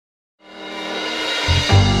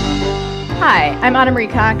Hi, I'm Anna Marie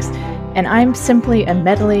Cox, and I'm simply a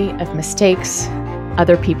medley of mistakes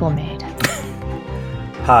other people made.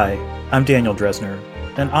 Hi, I'm Daniel Dresner.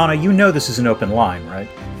 And Anna, you know this is an open line, right?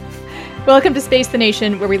 Welcome to Space the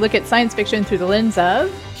Nation, where we look at science fiction through the lens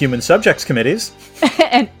of human subjects committees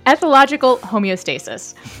and ethological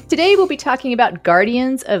homeostasis. Today we'll be talking about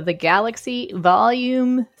Guardians of the Galaxy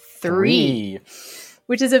Volume 3.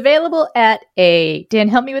 Which is available at Dan,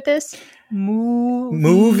 help me with this.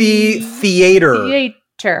 Movie theater.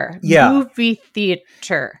 Yeah. Movie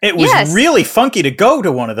theater. It was really funky to go to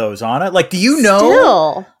one of those, Anna. Like, do you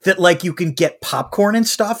know that, like, you can get popcorn and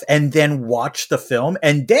stuff and then watch the film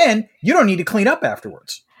and then you don't need to clean up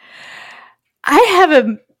afterwards? I have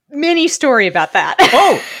a mini story about that.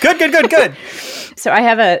 Oh, good. So I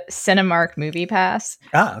have a Cinemark movie pass.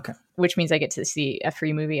 Ah, okay. Which means I get to see a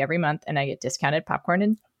free movie every month and I get discounted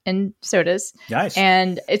popcorn and sodas. Nice.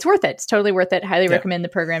 And it's worth it. It's totally worth it. Highly recommend the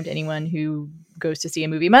program to anyone who goes to see a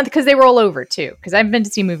movie a month because they roll over too. Because I've been to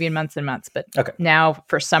see a movie in months and months, but now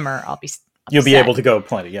for summer you'll be able to go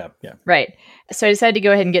plenty. Yeah. Right. So I decided to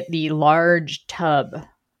go ahead and get the large tub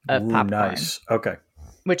of popcorn. Nice. Okay.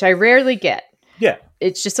 Which I rarely get. Yeah.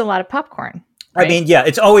 It's just a lot of popcorn. Right? I mean, yeah,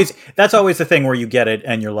 that's always the thing where you get it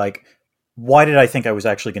and you're like, why did I think I was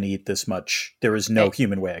actually going to eat this much? There is no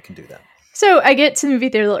human way I can do that. So I get to the movie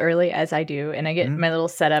theater a little early, as I do, and I get my little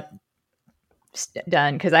setup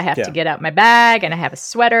done because I have to get out my bag, and I have a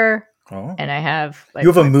sweater, and I have... you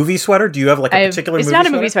have a movie sweater? Do you have like a particular movie sweater? It's not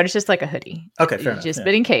a movie sweater, it's just like a hoodie. Okay, fair enough.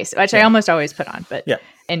 But in case, which I almost always put on. But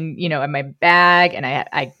and, in my bag, and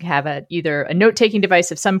I have either a note-taking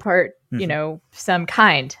device of some part, some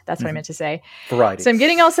kind. That's what I meant to say. Variety. So I'm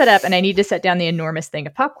getting all set up, and I need to set down the enormous thing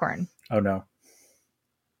of popcorn. Oh, no.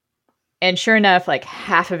 And sure enough, like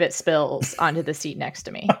half of it spills onto the seat next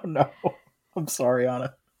to me. Oh, no. I'm sorry,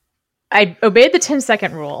 Anna. I obeyed the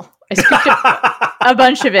 10-second rule. I scooped a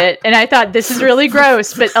bunch of it, and I thought, this is really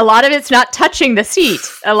gross, but a lot of it's not touching the seat.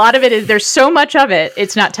 A lot of it is, there's so much of it,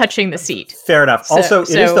 it's not touching the seat. Fair enough. Also, it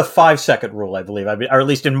is the 5-second rule, I believe. Or at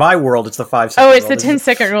least in my world, it's the 5-second rule. Oh, it's the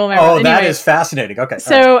 10-second rule. That is fascinating. Okay.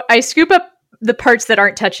 So I scoop up the parts that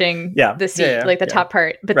aren't touching the seat, like the top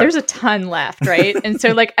part, but there's a ton left, right? And so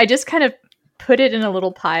like I just kind of put it in a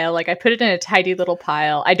little pile. Like I put it in a tidy little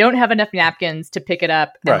pile. I don't have enough napkins to pick it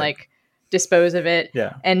up and like dispose of it.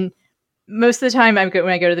 Yeah. And most of the time when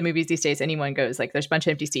I go to the movies these days, anyone goes, like there's a bunch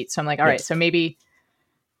of empty seats. So I'm like, all right, so maybe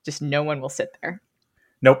just no one will sit there.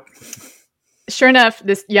 Nope. Sure enough,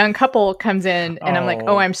 this young couple comes in and I'm like,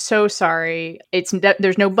 oh, I'm so sorry.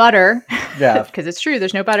 There's no butter. Yeah. Because it's true.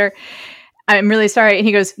 There's no butter. I'm really sorry. And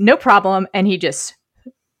he goes, no problem. And he just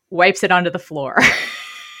wipes it onto the floor.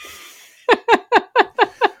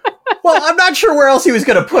 Well, I'm not sure where else he was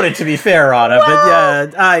going to put it, to be fair, Anna.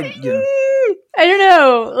 But I don't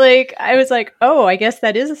know. Like, I was like, oh, I guess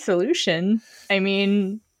that is a solution. I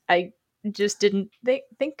mean, I just didn't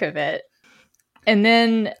think of it. And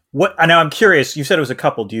then... Now I'm curious. You said it was a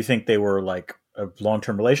couple. Do you think they were like a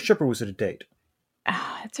long-term relationship or was it a date?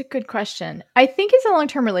 Oh, that's a good question. I think it's a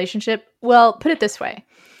long-term relationship. Well, put it this way.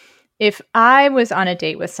 If I was on a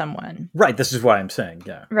date with someone... Right, this is why I'm saying,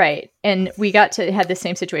 yeah. Right, and we got to have the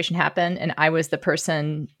same situation happen, and I was the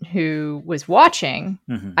person who was watching,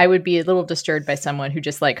 I would be a little disturbed by someone who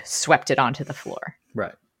just, like, swept it onto the floor.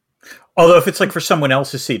 Right. Although if it's, like, for someone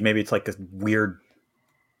else's seat, maybe it's, like, a weird,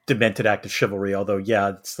 demented act of chivalry, although,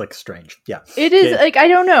 it's, like, strange. Yeah. It is, like, I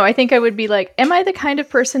don't know. I think I would be like, am I the kind of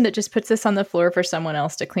person that just puts this on the floor for someone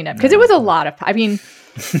else to clean up? Because it was a lot of... I mean,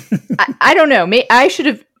 I don't know. I should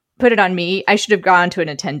have... put it on me. I should have gone to an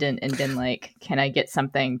attendant and been like, can I get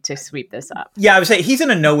something to sweep this up? Yeah, I would say he's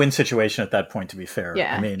in a no-win situation at that point, to be fair.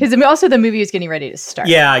 Yeah. I mean, because also the movie is getting ready to start.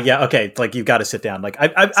 Yeah. Okay. Like you've got to sit down. Like I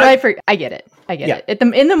get it.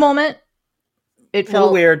 In the moment, it felt a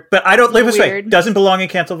little weird, but I don't live this way. Doesn't belong in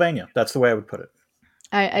Pennsylvania. That's the way I would put it.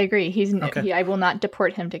 I agree. I will not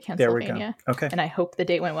deport him to Pennsylvania. There we go. Okay. And I hope the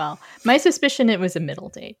date went well. My suspicion, it was a middle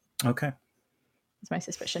date. Okay. That's my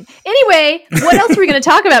suspicion. Anyway, what else are we going to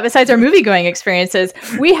talk about besides our movie-going experiences?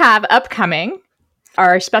 We have upcoming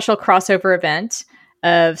our special crossover event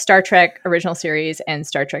of Star Trek Original Series and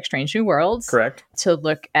Star Trek Strange New Worlds. Correct. To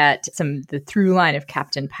look at the through line of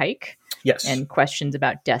Captain Pike. Yes. And questions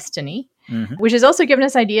about destiny, which has also given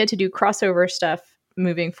us idea to do crossover stuff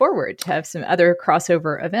moving forward, to have some other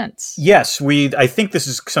crossover events. Yes, I think this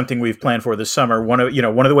is something we've planned for this summer. One of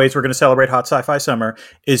the ways we're going to celebrate Hot Sci-Fi Summer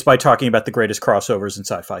is by talking about the greatest crossovers in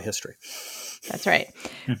sci-fi history. That's right.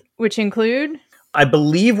 Which include? I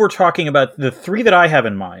believe we're talking about the three that I have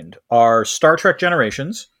in mind are Star Trek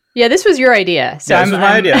Generations, Yeah, this was your idea. So this was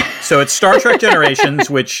my idea. So it's Star Trek Generations,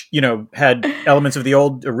 which, had elements of the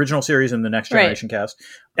old original series and the Next Generation cast.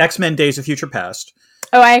 X-Men Days of Future Past.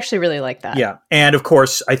 Oh, I actually really like that. Yeah. And of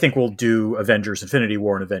course, I think we'll do Avengers Infinity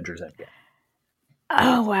War and Avengers Endgame.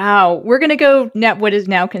 Oh, wow. We're going to go what is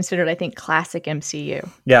now considered, I think, classic MCU.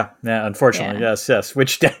 Yeah, unfortunately. Yeah. Yes.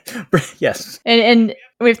 Yes. And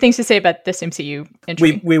we have things to say about this MCU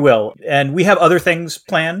entry. We will. And we have other things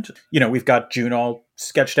planned. We've got June all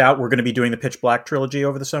sketched out. We're going to be doing the Pitch Black trilogy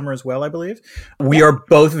over the summer as well, I believe. We are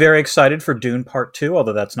both very excited for Dune Part 2,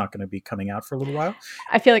 although that's not going to be coming out for a little while.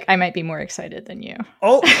 I feel like I might be more excited than you.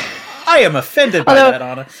 Oh, I am offended by that,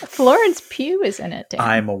 Anna. Florence Pugh is in it, Dan.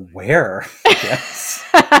 I'm aware. Yes.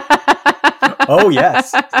 Oh,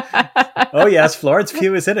 yes. Oh, yes. Florence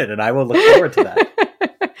Pugh is in it, and I will look forward to that.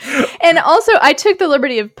 And also, I took the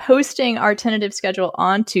liberty of posting our tentative schedule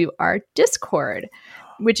onto our Discord,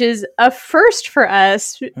 which is a first for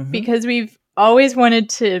us because we've always wanted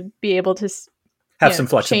to be able to have some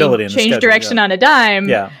flexibility change schedule, direction on a dime.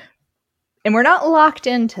 Yeah. And we're not locked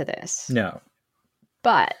into this. No.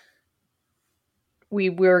 But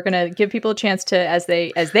we're going to give people a chance to, as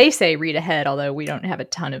they say, read ahead, although we don't have a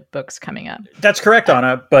ton of books coming up. That's correct,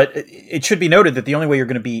 Anna. But it should be noted that the only way you're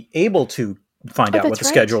going to be able to find out what the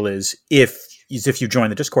schedule is if you join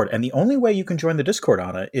the Discord. And the only way you can join the Discord,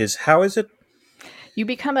 Anna, is how is it? You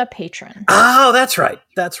become a patron. Oh, that's right.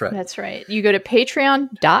 That's right. You go to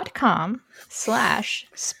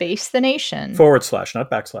patreon.com/spacethenation. / not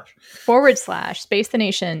backslash.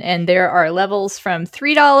 /spacethenation. And there are levels from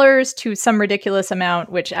 $3 to some ridiculous amount,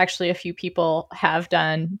 which actually a few people have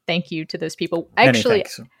done. Thank you to those people. Actually,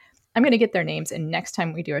 I'm going to get their names. And next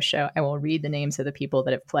time we do a show, I will read the names of the people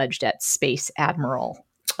that have pledged at Space Admiral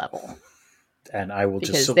level. And I will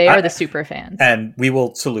because they are the super fans. And we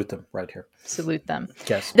will salute them right here. Salute them.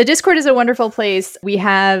 Yes. The Discord is a wonderful place. We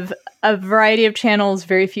have a variety of channels,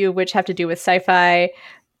 very few of which have to do with sci-fi.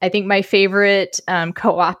 I think my favorite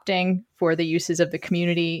co-opting for the uses of the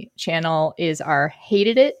community channel is our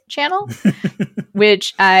Hated It channel,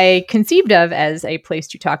 which I conceived of as a place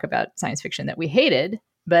to talk about science fiction that we hated,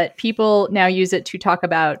 but people now use it to talk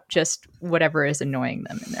about just whatever is annoying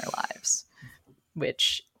them in their lives,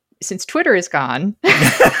 which... since Twitter is gone.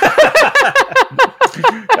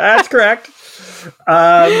 That's correct.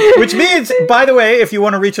 Which means, by the way, if you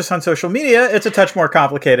want to reach us on social media, it's a touch more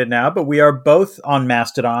complicated now, but we are both on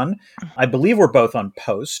Mastodon. I believe we're both on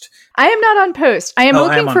Post. I am not on Post. I am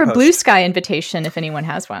looking for a Blue Sky invitation if anyone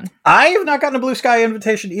has one. I have not gotten a Blue Sky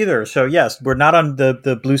invitation either. So yes, we're not on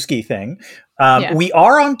the Blue Ski thing. We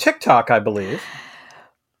are on TikTok, I believe.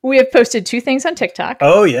 We have posted 2 things on TikTok.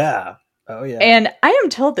 Oh, yeah. Oh, yeah. And I am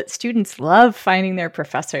told that students love finding their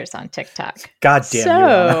professors on TikTok. God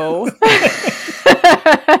damn you.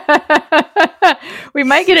 We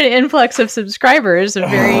might get an influx of subscribers, of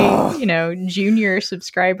very, junior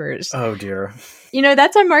subscribers. Oh, dear.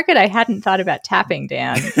 That's a market I hadn't thought about tapping,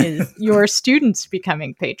 Dan, is your students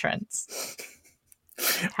becoming patrons.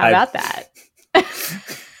 How about that?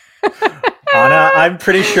 Anna, I'm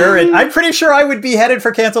pretty sure I would be headed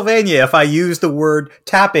for Pennsylvania if I used the word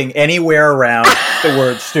tapping anywhere around the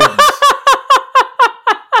word students.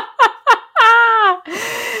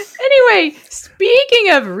 Anyway,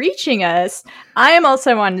 speaking of reaching us, I am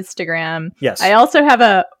also on Instagram. Yes. I also have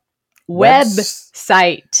a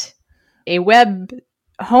website, a web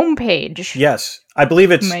homepage. Yes. I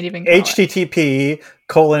believe it's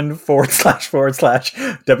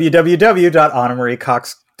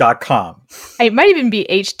http://www.annamariecox.com. It might even be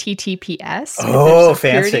HTTPS. Oh,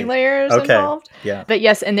 security fancy. layers involved. Yeah. But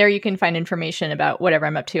yes, and there you can find information about whatever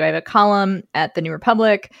I'm up to. I have a column at the New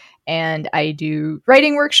Republic, and I do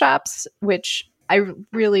writing workshops, which I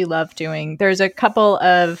really love doing. There's a couple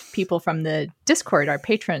of people from the Discord, our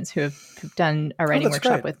patrons, who've done a writing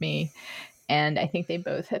workshop with me, and I think they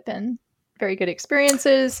both have been very good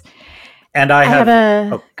experiences. And I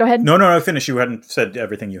have go ahead. No, finish. You hadn't said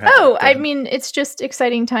everything you had. Oh, I mean, it's just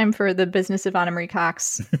exciting time for the business of Anna Marie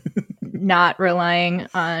Cox, not relying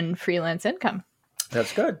on freelance income.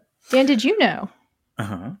 That's good. Dan, did you know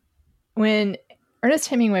when Ernest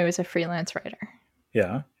Hemingway was a freelance writer?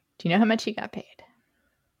 Yeah. Do you know how much he got paid?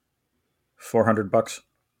 $400.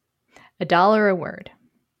 $1 a word.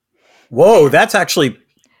 Whoa, that's actually...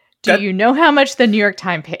 Do you know how much the New York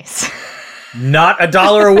Times pays? Not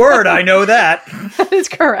 $1 a word. I know that. That is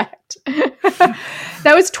correct. That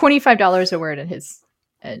was $25 a word in his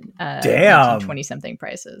damn 20-something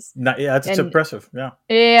prices. That's impressive. Yeah.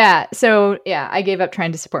 Yeah. So yeah, I gave up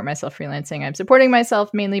trying to support myself freelancing. I'm supporting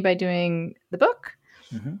myself mainly by doing the book,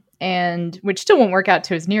 and which still won't work out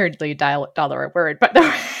to as nearly $1 a word, but.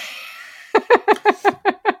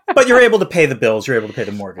 But you're able to pay the bills. You're able to pay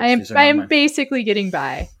the mortgage. I am basically getting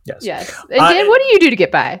by. Yes. And Dan, what do you do to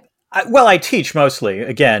get by? I teach mostly,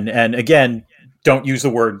 again, don't use the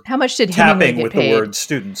word how much did tapping with paid? The word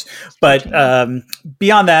students. But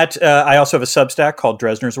beyond that, I also have a Substack called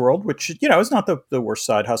Dresner's World, which, is not the worst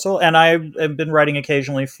side hustle. And I have been writing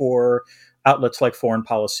occasionally for outlets like Foreign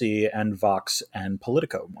Policy and Vox and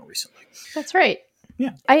Politico more recently. That's right.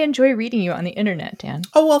 Yeah. I enjoy reading you on the internet, Dan.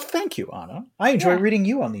 Oh, well, thank you, Anna. I enjoy reading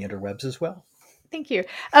you on the interwebs as well. Thank you.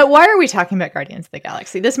 Why are we talking about Guardians of the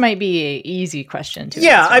Galaxy? This might be an easy question to answer.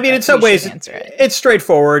 Yeah, I mean, in some ways, it's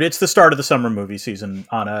straightforward. It's the start of the summer movie season,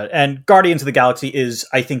 Anna. And Guardians of the Galaxy is,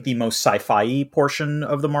 I think, the most sci-fi portion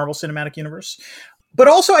of the Marvel Cinematic Universe. But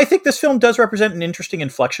also, I think this film does represent an interesting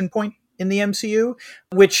inflection point in the MCU,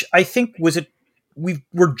 which I think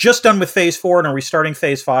we're just done with Phase 4, and are we starting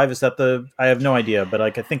Phase 5? Is that I have no idea, but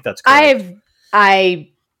I think that's correct.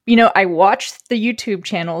 I watched the YouTube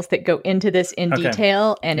channels that go into this in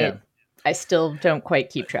detail, and I still don't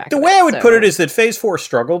quite keep track. The way I would put it is that Phase 4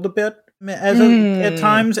 struggled a bit at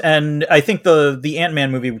times, and I think the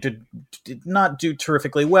Ant-Man movie did not do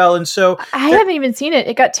terrifically well, and so I haven't even seen it.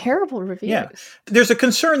 It got terrible reviews. Yeah, there's a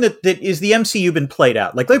concern that is the MCU been played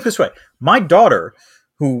out? Like, let me put it this way: my daughter,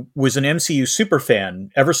 who was an MCU super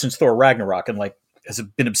fan ever since Thor Ragnarok, and has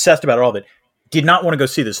been obsessed about all of it, did not want to go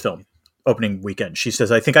see this film opening weekend. She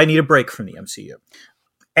says, I think I need a break from the MCU.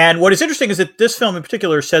 And what is interesting is that this film in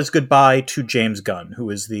particular says goodbye to James Gunn,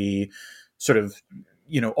 who is the sort of,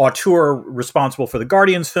 auteur responsible for the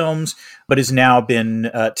Guardians films, but has now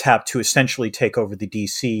been tapped to essentially take over the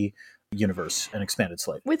DC universe and expanded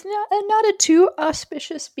slate. With not a too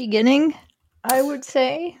auspicious beginning, I would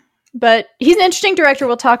say. But he's an interesting director.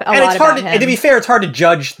 We'll talk a lot about him. And to be fair, it's hard to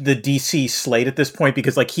judge the DC slate at this point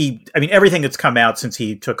because, everything that's come out since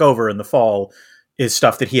he took over in the fall is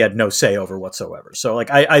stuff that he had no say over whatsoever. So,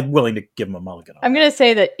 I'm willing to give him a mulligan. I'm going to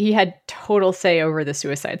say that he had total say over the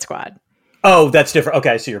Suicide Squad. Oh, that's different.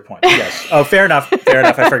 Okay, I see your point. Yes. Oh, fair enough.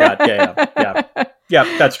 I forgot.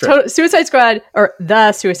 Yeah, that's true. Suicide Squad, or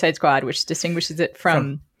The Suicide Squad, which distinguishes it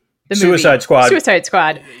from the movie. Suicide Squad. Suicide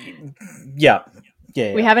Squad. Yeah.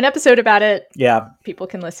 We have an episode about it. Yeah. People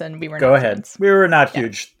can listen. We were Go not ahead. fans. We were not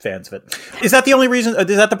huge fans of it. Is that the only reason?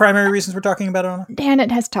 Is that the primary reasons we're talking about it, Anna? Dan, it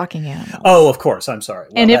has talking animals. Oh, of course. I'm sorry.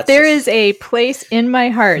 Well, and if there is a place in my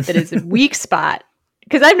heart that is a weak spot,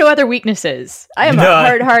 because I have no other weaknesses. I am a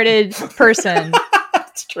hard-hearted person.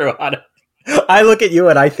 It's true, Anna. I look at you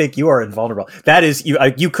and I think you are invulnerable. That is,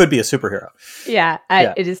 you could be a superhero. Yeah,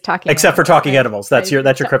 it is talking except animals. For talking animals. That's your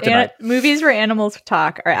kryptonite. Movies where animals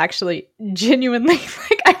talk are actually genuinely,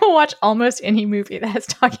 I will watch almost any movie that has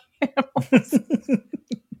talking animals.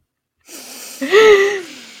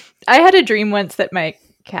 I had a dream once that my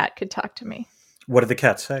cat could talk to me. What did the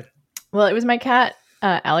cat say? Well, it was my cat,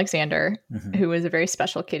 Alexander, who was a very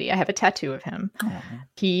special kitty. I have a tattoo of him.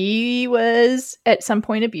 He was at some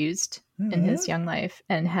point abused in his young life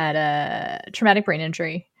and had a traumatic brain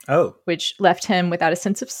injury. Which left him without a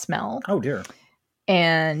sense of smell. Oh, dear.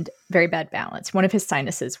 And very bad balance. One of his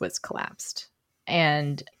sinuses was collapsed.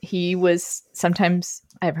 And he was sometimes,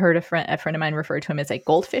 I've heard a friend of mine refer to him as a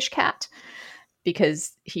goldfish cat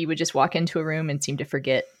because he would just walk into a room and seem to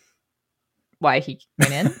forget why he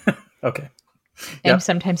went in. Okay. And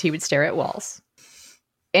sometimes he would stare at walls.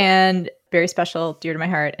 And very special, dear to my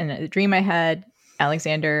heart. And the dream I had,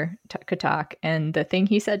 Alexander could talk. And the thing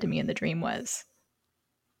he said to me in the dream was,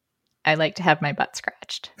 I like to have my butt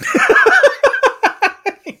scratched.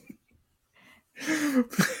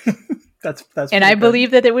 That's and I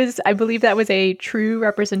believe that that was a true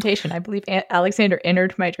representation. I believe Alexander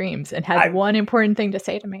entered my dreams and had one important thing to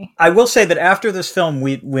say to me. I will say that after this film,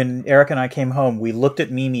 when Eric and I came home, we looked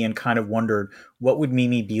at Mimi and kind of wondered what would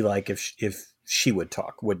Mimi be like if she would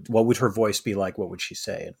talk. What would her voice be like? What would she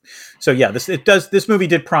say? And so this movie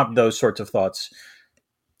did prompt those sorts of thoughts.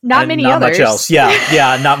 Not many others. Not much else.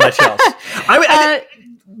 Yeah, not much else.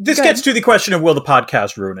 This gets to the question of will the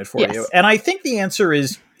podcast ruin it for you? And I think the answer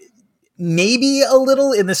is maybe a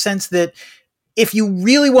little, in the sense that if you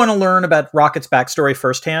really want to learn about Rocket's backstory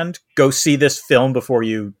firsthand, go see this film before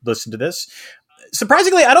you listen to this.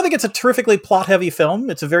 Surprisingly, I don't think it's a terrifically plot-heavy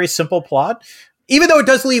film. It's a very simple plot. Even though it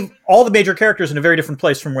does leave all the major characters in a very different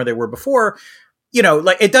place from where they were before,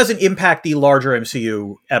 it doesn't impact the larger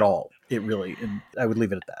MCU at all. It really, I would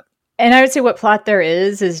leave it at that. And I would say what plot there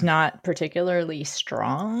is not particularly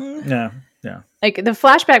strong. Yeah. Like the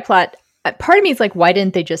flashback plot, part of me is like, why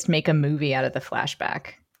didn't they just make a movie out of the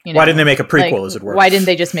flashback? You know? Why didn't they make a prequel, as it were? Why didn't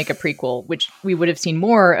they just make a prequel, which we would have seen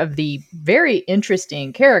more of the very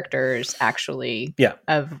interesting characters, actually,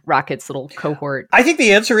 of Rocket's little cohort? I think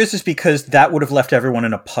the answer is because that would have left everyone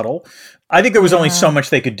in a puddle. I think there was only so much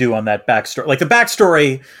they could do on that backstory. Like, the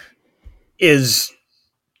backstory is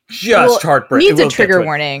just heartbreaking. Needs a trigger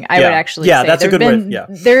warning, I would actually say. That's a good way.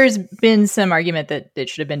 There's been some argument that it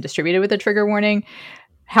should have been distributed with a trigger warning.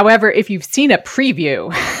 However, if you've seen a preview,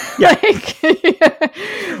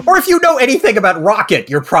 or if you know anything about Rocket,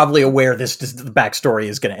 you're probably aware the backstory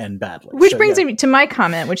is going to end badly. Which brings me to my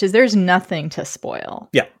comment, which is there's nothing to spoil.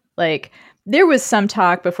 Yeah. Like, there was some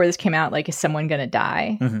talk before this came out, like, is someone going to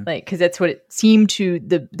die? Like, because that's what it seemed to,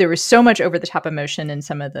 there was so much over the top emotion in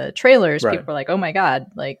some of the trailers. People were like, oh my God,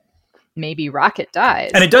 like, maybe Rocket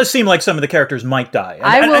dies. And it does seem like some of the characters might die.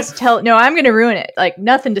 I'm going to ruin it. Like,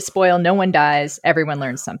 nothing to spoil. No one dies. Everyone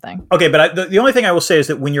learns something. Okay, but the only thing I will say is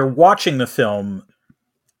that when you're watching the film,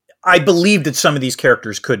 I believe that some of these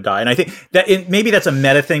characters could die. And I think that maybe that's a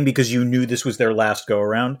meta thing because you knew this was their last go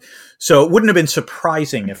around. So it wouldn't have been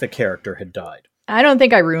surprising if a character had died. I don't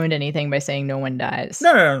think I ruined anything by saying no one dies.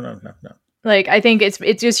 No. Like, I think it's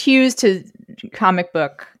just hues to comic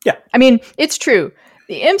book. Yeah. I mean, it's true.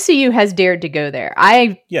 The MCU has dared to go there.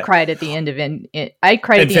 I cried at the end of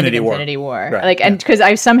Infinity War. Right, like, and because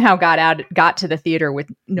I somehow got to the theater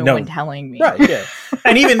with no one telling me. Right. Yeah.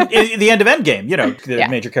 And even the end of Endgame, the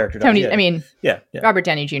major character dies. Robert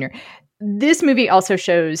Downey Jr. This movie also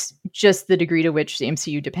shows just the degree to which the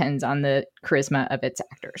MCU depends on the charisma of its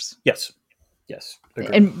actors. Yes. Agreed.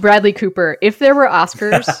 And Bradley Cooper, if there were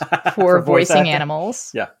Oscars for voicing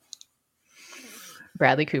animals. Yeah.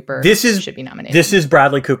 Bradley Cooper should be nominated. This is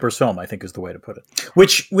Bradley Cooper's film, I think is the way to put it.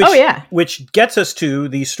 Which gets us to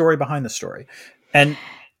the story behind the story. And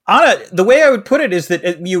Anna, the way I would put it is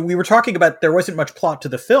that we were talking about there wasn't much plot to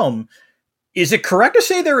the film. Is it correct to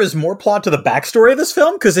say there is more plot to the backstory of this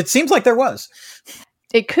film? Because it seems like there was.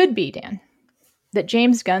 It could be, Dan, that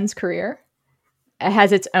James Gunn's career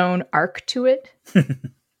has its own arc to it.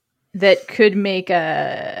 That could make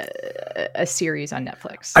a series on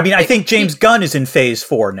Netflix. I mean, I think James Gunn is in phase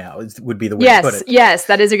 4 now, would be the way to put it. Yes,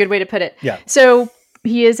 that is a good way to put it. Yeah. So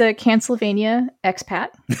he is a Pennsylvania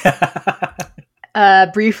expat.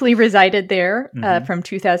 Briefly resided there from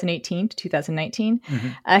 2018 to 2019.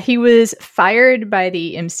 He was fired by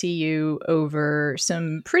the MCU over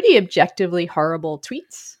some pretty objectively horrible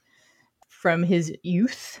tweets from his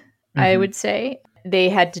youth, I would say. They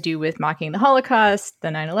had to do with mocking the Holocaust, the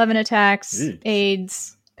 9/11 attacks,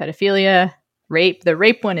 AIDS, pedophilia, rape. The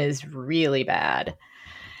rape one is really bad.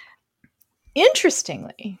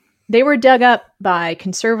 Interestingly, they were dug up by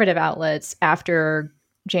conservative outlets after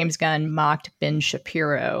James Gunn mocked Ben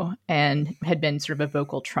Shapiro and had been sort of a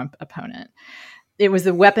vocal Trump opponent. It was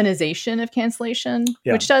the weaponization of cancellation,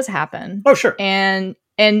 which does happen. Oh, sure. And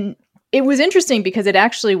it was interesting because it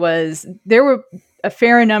actually was, there were a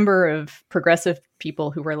fair number of progressive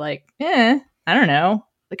people who were like, I don't know.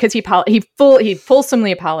 Because he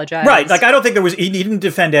fulsomely apologized. Right. Like, I don't think he didn't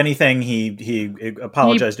defend anything. He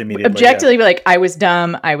apologized immediately. Objectively, like, I was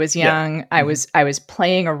dumb. I was young. I was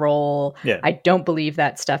playing a role. Yeah. I don't believe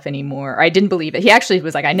that stuff anymore. Or I didn't believe it. He actually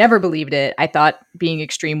was like, I never believed it. I thought being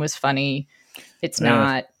extreme was funny. It's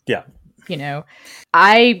not. Yeah.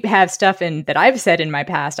 I have stuff that I've said in my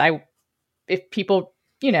past. If people,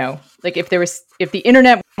 like if the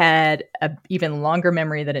internet had a even longer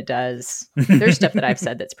memory than it does, there's stuff that I've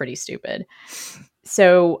said that's pretty stupid.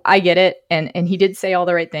 So I get it. And he did say all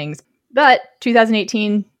the right things, but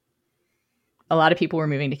 2018, a lot of people were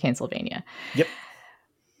moving to Pennsylvania. Yep.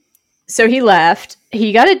 So he left.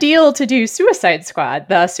 He got a deal to do the Suicide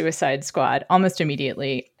Squad almost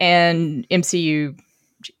immediately. And MCU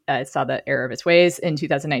saw the error of its ways. In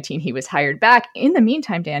 2019, he was hired back. In the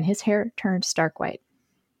meantime, Dan, his hair turned stark white.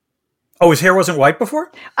 Oh, his hair wasn't white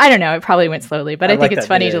before? I don't know. It probably went slowly, but I think it's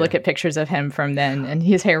funny to look at pictures of him from then, and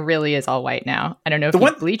his hair really is all white now. I don't know if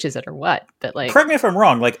he bleaches it or what, but like... Correct me if I'm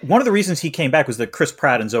wrong. Like, one of the reasons he came back was that Chris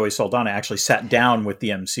Pratt and Zoe Saldana actually sat down with the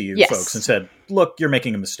MCU folks and said, look, you're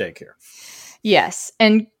making a mistake here. Yes.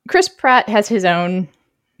 And Chris Pratt has his own...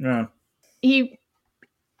 He...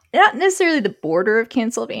 Not necessarily the border of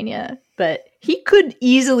Pennsylvania, but he could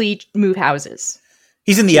easily move houses.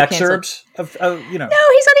 He's in the exurbs of. No, he's not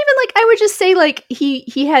even like. I would just say like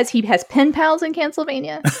he has pen pals in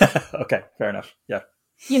Pennsylvania. Okay, fair enough.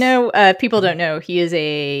 Yeah. People don't know he is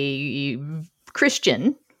a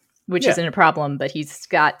Christian, which isn't a problem, but he's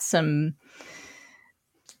got some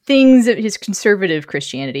things of his conservative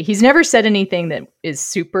Christianity. He's never said anything that is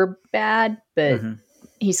super bad, but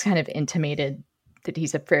he's kind of intimated that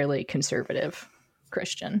he's a fairly conservative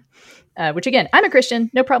Christian, which again, I'm a Christian.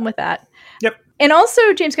 No problem with that. Yep. And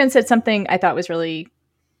also James Gunn said something I thought was really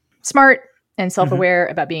smart and self-aware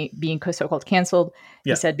about being so-called canceled.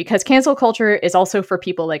 Yeah. He said, because cancel culture is also for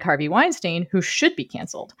people like Harvey Weinstein who should be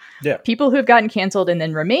canceled. Yeah. People who have gotten canceled and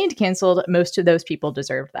then remained canceled, most of those people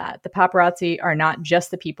deserve that. The paparazzi are not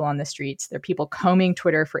just the people on the streets. They're people combing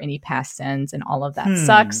Twitter for any past sins, and all of that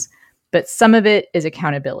sucks. But some of it is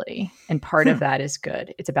accountability, and part of that is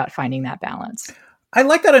good. It's about finding that balance. I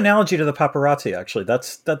like that analogy to the paparazzi, actually.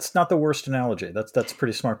 That's not the worst analogy. That's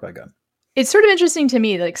pretty smart by Gunn. It's sort of interesting to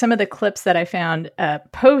me, like some of the clips that I found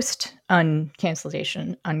post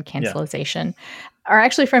uncancelization are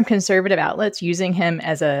actually from conservative outlets using him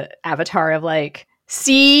as a avatar of like,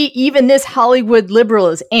 see, even this Hollywood liberal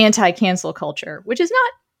is anti-cancel culture, which is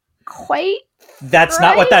not quite That's right?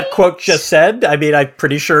 Not what that quote just said. I mean, I'm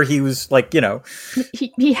pretty sure he was like,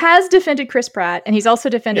 He has defended Chris Pratt, and he's also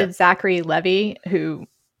defended Zachary Levi, who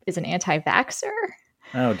is an anti-vaxxer.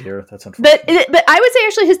 Oh dear, that's unfortunate. But I would say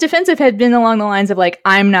actually his defensive had been along the lines of like,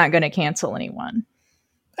 I'm not going to cancel anyone.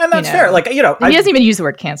 And that's fair. Like, he doesn't even use the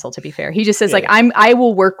word cancel, to be fair. He just says I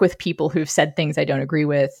will work with people who've said things I don't agree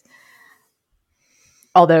with.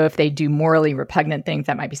 Although if they do morally repugnant things,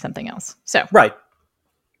 that might be something else. So right.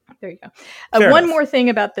 There you go. One more thing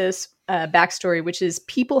about this backstory, which is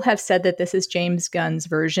people have said that this is James Gunn's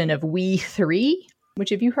version of We 3, which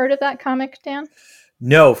have you heard of that comic, Dan?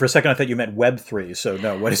 No, for a second I thought you meant Web 3. So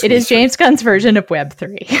no, what is it? Is James Gunn's version of Web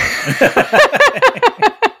 3.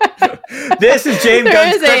 This is James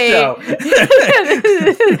Gunn's crypto.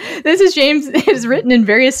 This is James. It is written in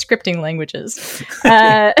various scripting languages.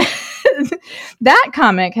 That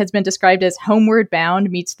comic has been described as Homeward Bound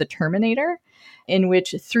meets the Terminator, in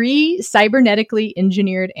which 3 cybernetically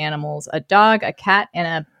engineered animals, a dog, a cat, and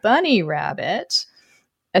a bunny rabbit,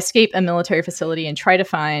 escape a military facility and try to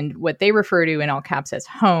find what they refer to in all caps as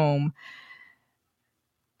home.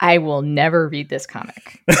 I will never read this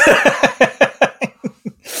comic.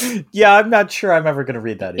 Yeah, I'm not sure I'm ever going to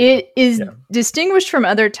read that either. It is distinguished from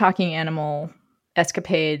other talking animal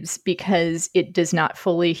escapades because it does not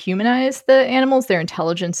fully humanize the animals. Their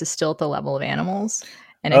intelligence is still at the level of animals.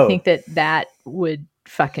 And I think that would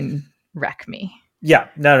fucking wreck me. Yeah,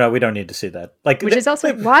 no, we don't need to see that. Like, which is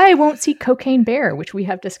also why I won't see Cocaine Bear, which we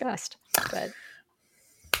have discussed. But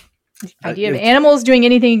the idea of animals doing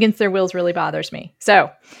anything against their wills really bothers me. So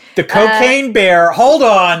the Cocaine Bear, hold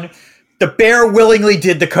on. The bear willingly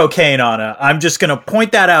did the cocaine, Anna. I'm just going to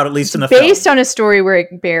point that out, at least in the film. Based on a story where a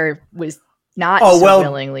bear was not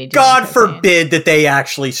willingly doing God cocaine. Forbid that they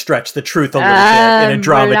actually stretch the truth a little bit in a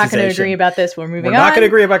dramatization. We're not going to agree about this. We're moving on. We're not going to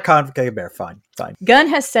agree about Cocaine Bear. Fine. Gunn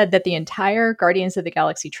has said that the entire Guardians of the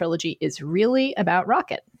Galaxy trilogy is really about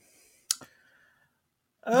Rocket.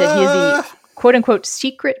 That he is the quote-unquote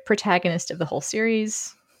secret protagonist of the whole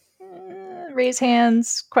series. Raise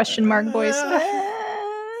hands, question mark voice.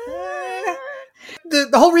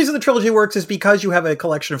 The whole reason the trilogy works is because you have a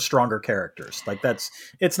collection of stronger characters. Like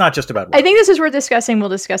it's not just about. I think this is worth discussing. We'll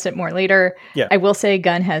discuss it more later. Yeah. I will say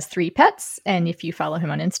Gunn has 3 pets, and if you follow him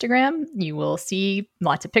on Instagram, you will see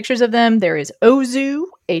lots of pictures of them. There is Ozu,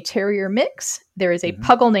 a terrier mix. There is a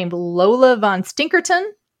puggle named Lola von Stinkerton,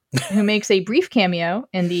 who makes a brief cameo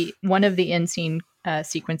in one of the in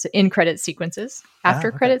credit sequences. After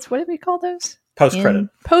credits, what do we call those?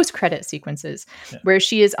 Post-credit sequences, where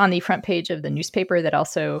she is on the front page of the newspaper that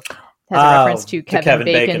also has a reference to Kevin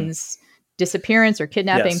Bacon's disappearance or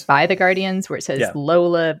kidnapping by the Guardians, where it says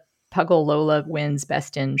Puggle Lola wins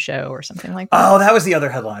Best in Show or something like that. Oh, that was the other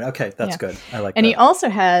headline. Okay, that's good. I like that. And he also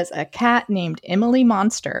has a cat named Emily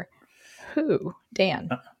Monster, who, Dan,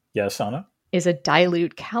 yes, Anna, is a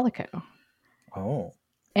dilute calico. Oh.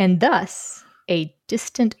 And thus a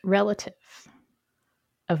distant relative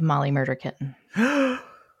of Molly Murder Kitten. Now,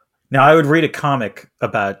 I would read a comic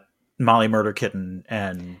about Molly Murder Kitten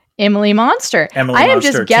and Emily Monster. I am Monster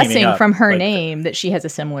just guessing from her name that she has a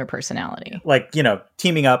similar personality. Like,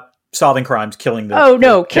 teaming up, solving crimes, killing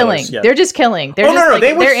the killing. Yeah. They're just killing. They're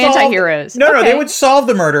they're anti-heroes. No, they would solve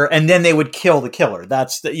the murder and then they would kill the killer.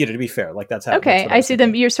 That's to be fair, like that's how. Okay, I see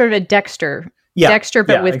them. You're sort of a Dexter. Yeah, Dexter,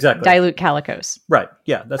 but with dilute calicos. Right.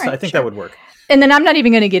 Yeah, I think that would work. And then I'm not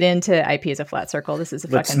even going to get into IP as a flat circle. This is a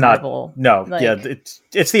fucking Marvel. No, it's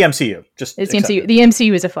the MCU. It's the MCU. The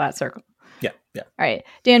MCU is a flat circle. Yeah. All right,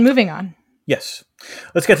 Dan, moving on. Yes.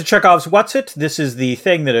 Let's get to Chekhov's What's It. This is the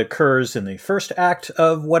thing that occurs in the first act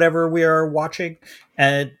of whatever we are watching,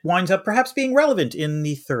 and it winds up perhaps being relevant in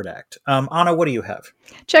the third act. Anna, what do you have?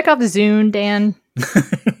 Chekhov's Zune, Dan.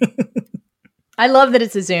 I love that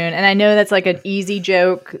it's a Zune, and I know that's like an easy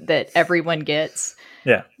joke that everyone gets.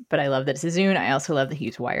 Yeah. But I love that it's a Zune. I also love that he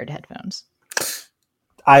used wired headphones.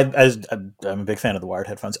 I'm a big fan of the wired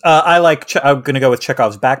headphones. I'm going to go with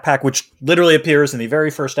Chekhov's backpack, which literally appears in the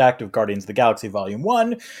very first act of Guardians of the Galaxy Volume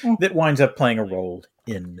 1 that winds up playing a role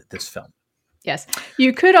in this film. Yes.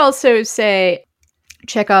 You could also say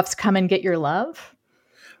Chekhov's Come and Get Your Love.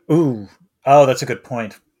 Ooh. Oh, that's a good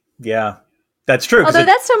point. Yeah, that's true. Although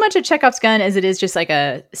that's so much a Chekhov's gun as it is just like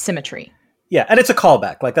a symmetry. Yeah, and it's a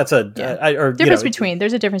callback. Like that's a there's a difference between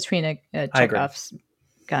a Chekhov's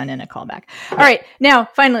gun and a callback. All right, now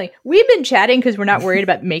finally, we've been chatting because we're not worried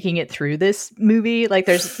about making it through this movie. Like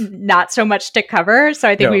there's not so much to cover, so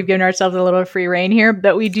I think we've given ourselves a little free rein here,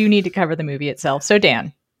 but we do need to cover the movie itself. So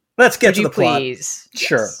Dan, let's get to the plot. Please?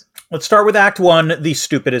 Sure. Yes. Let's start with Act 1, the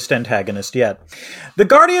stupidest antagonist yet. The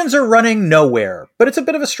Guardians are running nowhere, but it's a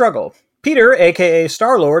bit of a struggle. Peter, aka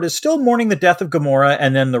Star-Lord, is still mourning the death of Gamora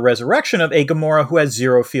and then the resurrection of a Gamora who has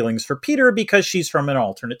zero feelings for Peter because she's from an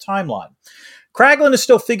alternate timeline. Kraglin is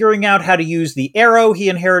still figuring out how to use the arrow he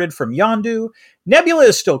inherited from Yondu. Nebula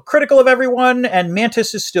is still critical of everyone, and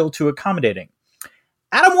Mantis is still too accommodating.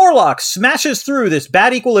 Adam Warlock smashes through this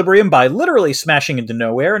bad equilibrium by literally smashing into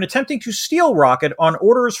nowhere and attempting to steal Rocket on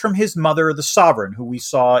orders from his mother, the Sovereign, who we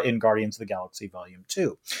saw in Guardians of the Galaxy Volume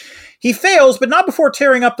 2. He fails, but not before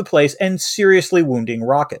tearing up the place and seriously wounding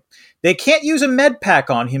Rocket. They can't use a med pack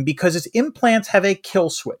on him because his implants have a kill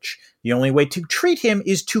switch. The only way to treat him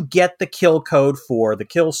is to get the kill code for the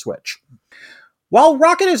kill switch. While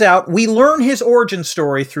Rocket is out, we learn his origin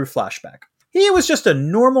story through flashback. He was just a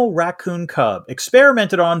normal raccoon cub,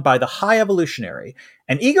 experimented on by the High Evolutionary,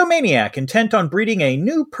 an egomaniac intent on breeding a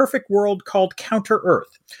new perfect world called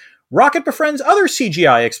Counter-Earth. Rocket befriends other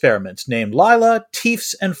CGI experiments named Lila,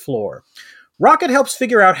 Teefs, and Floor. Rocket helps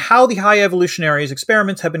figure out how the High Evolutionary's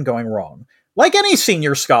experiments have been going wrong. Like any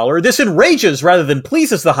senior scholar, this enrages rather than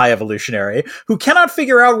pleases the High Evolutionary, who cannot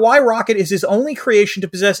figure out why Rocket is his only creation to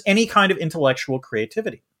possess any kind of intellectual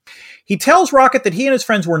creativity. He tells Rocket that he and his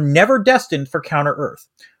friends were never destined for Counter-Earth.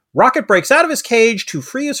 Rocket breaks out of his cage to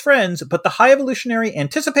free his friends, but the High Evolutionary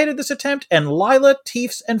anticipated this attempt, and Lila,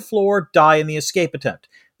 Teefs, and Floor die in the escape attempt.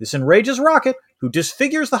 This enrages Rocket, who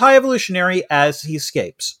disfigures the High Evolutionary as he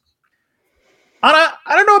escapes. Anna,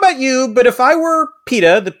 I don't know about you, but if I were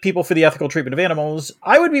PETA, the People for the Ethical Treatment of Animals,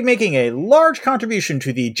 I would be making a large contribution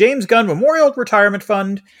to the James Gunn Memorial Retirement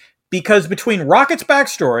Fund, because between Rocket's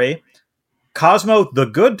backstory, Cosmo the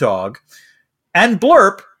good dog, and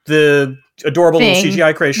Blurp, the adorable little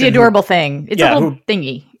CGI creation. The adorable thing. It's a little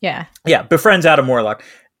thingy. Yeah. Yeah, befriends Adam Warlock.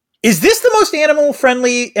 Is this the most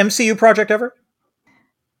animal-friendly MCU project ever?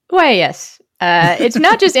 Why, yes. It's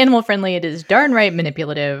not just animal-friendly, it is darn right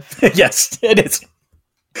manipulative. Yes, it is.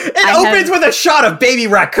 It opens with a shot of baby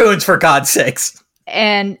raccoons, for God's sakes.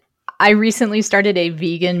 And I recently started a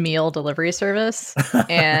vegan meal delivery service,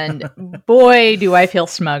 and boy, do I feel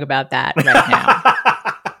smug about that right now.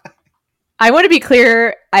 I want to be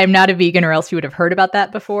clear, I'm not a vegan, or else you would have heard about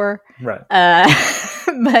that before. Right.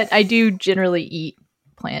 But I do generally eat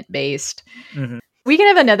plant-based. Mm-hmm. We can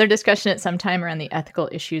have another discussion at some time around the ethical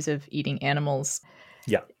issues of eating animals.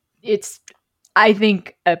 Yeah. I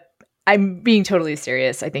think, I'm being totally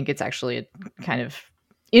serious. I think it's actually a kind of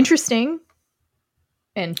interesting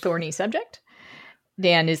and thorny subject.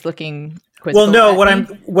 Dan is looking quizzical. Well, no,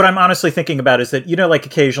 what I'm honestly thinking about is that, like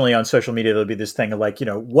occasionally on social media, there'll be this thing of like,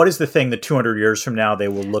 what is the thing that 200 years from now they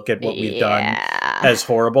will look at what we've done as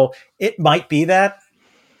horrible? It might be that.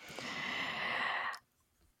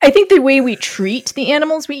 I think the way we treat the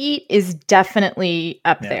animals we eat is definitely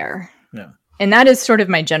up there. Yeah. And that is sort of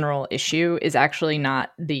my general issue, is actually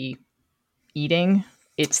not the eating,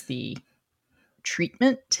 it's the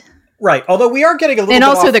treatment. Right. Although we are getting a little bit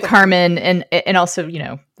off also the Carmen and also,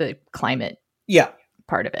 the climate. Yeah.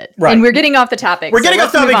 Part of it. Right. And we're getting off the topic. We're getting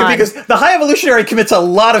off topic because the High Evolutionary commits a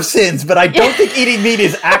lot of sins, but I don't think eating meat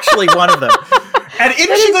is actually one of them. And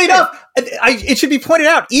interestingly enough, it should be pointed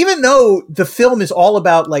out, even though the film is all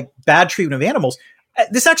about like bad treatment of animals,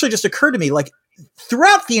 this actually just occurred to me, like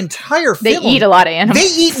throughout the entire film, they eat a lot of animals.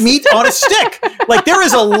 They eat meat on a stick. Like there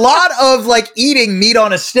is a lot of like eating meat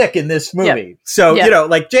on a stick in this movie. Yep. So,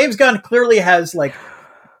 like James Gunn clearly has like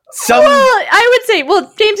some... Well, I would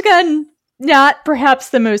say, James Gunn, not perhaps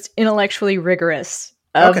the most intellectually rigorous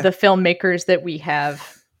of the filmmakers that we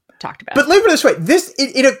have talked about. But look at it this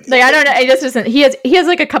way. I don't know. It just isn't. He has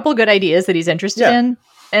like a couple good ideas that he's interested in,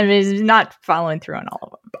 and is not following through on all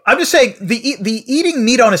of them. I'm just saying the eating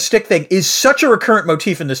meat on a stick thing is such a recurrent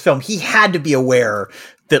motif in this film. He had to be aware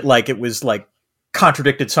that like it was like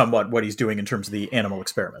contradicted somewhat what he's doing in terms of the animal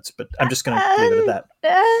experiments. But I'm just going to leave it at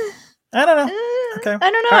that. I don't know. Okay.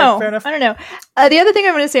 I don't know. All right, fair enough. I don't know. The other thing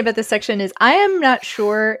I want to say about this section is I am not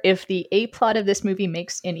sure if the A plot of this movie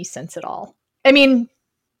makes any sense at all. I mean,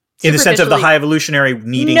 In the sense of the High Evolutionary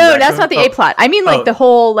needing... No, that's not the A-plot. I mean, like, the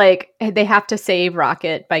whole, like, they have to save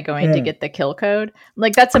Rocket by going to get the kill code.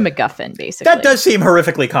 Like, that's a MacGuffin, basically. That does seem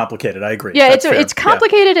horrififically complicated. I agree. Yeah, it's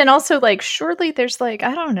complicated, and also, like, surely there's, like,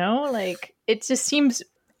 I don't know, like, it just seems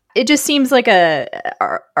like a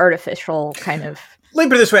artificial kind of... Let me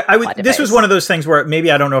put it this way. This was one of those things where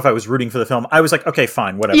maybe I don't know if I was rooting for the film. I was like, okay,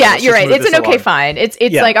 fine, whatever. Yeah, you're right. It's an okay, fine. It's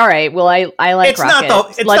like, all right, well, I like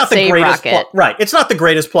Rocket. Let's save Rocket. Plot. Right. It's not the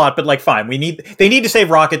greatest plot, but like, fine. They need to save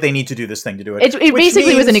Rocket. They need to do this thing to do it. It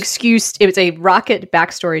basically was an excuse. It was a Rocket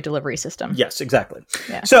backstory delivery system. Yes, exactly.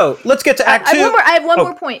 Yeah. So let's get to Act 2. I have one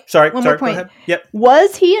more point. Sorry. One more point. Go ahead. Yep.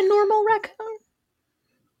 Was he a normal raccoon?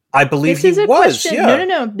 I believe he was. Question. Yeah.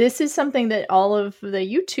 No. This is something that all of the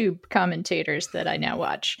YouTube commentators that I now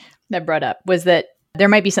watch that brought up, was that there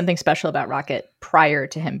might be something special about Rocket prior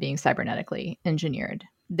to him being cybernetically engineered.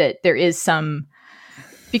 That there is some,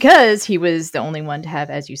 because he was the only one to have,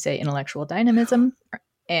 as you say, intellectual dynamism.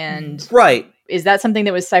 And right. Is that something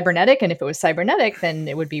that was cybernetic? And if it was cybernetic, then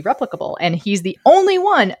it would be replicable. And he's the only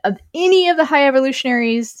one of any of the High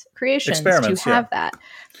Evolutionaries' creations to have that.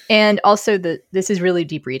 And also, this is really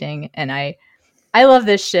deep reading, and I love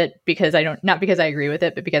this shit because not because I agree with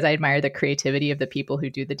it, but because I admire the creativity of the people who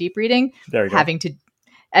do the deep reading. There you go. Having to,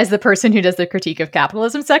 as the person who does the critique of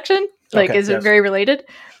capitalism section, very related.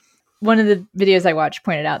 One of the videos I watched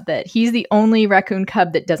pointed out that he's the only raccoon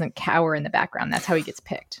cub that doesn't cower in the background. That's how he gets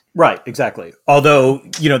picked. Right, exactly. Although,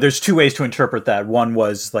 there's two ways to interpret that. One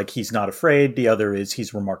was like he's not afraid. The other is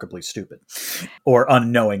he's remarkably stupid or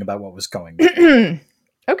unknowing about what was going on.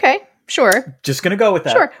 Okay, sure. Just going to go with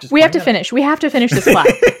that. Sure. We have to finish. We have to finish this plot.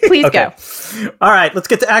 Please go. All right, let's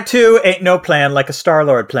get to Act 2. Ain't no plan like a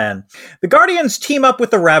Star-Lord plan. The Guardians team up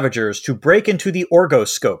with the Ravagers to break into the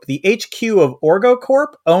Orgoscope, the HQ of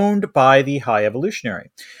OrgoCorp, owned by the High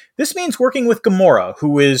Evolutionary. This means working with Gamora,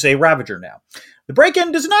 who is a Ravager now. The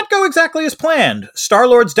break-in does not go exactly as planned.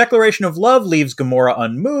 Star-Lord's declaration of love leaves Gamora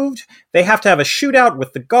unmoved. They have to have a shootout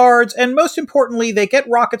with the guards, and most importantly, they get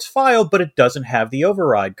Rocket's file, but it doesn't have the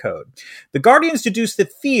override code. The Guardians deduce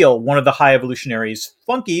that Theo, one of the High Evolutionary's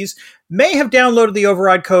flunkies, may have downloaded the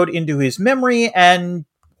override code into his memory, and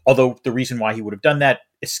although the reason why he would have done that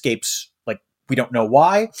escapes, we don't know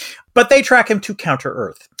why, but they track him to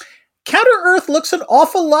Counter-Earth. Counter-Earth looks an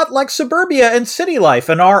awful lot like suburbia and city life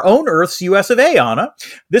and our own Earth's US of A, Anna.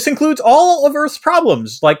 This includes all of Earth's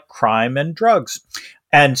problems, like crime and drugs.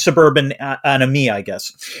 And suburban anomie, I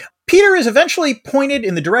guess. Peter is eventually pointed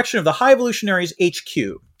in the direction of the High Evolutionary's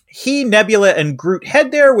HQ. He, Nebula, and Groot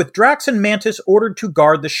head there with Drax and Mantis ordered to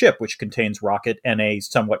guard the ship, which contains Rocket and a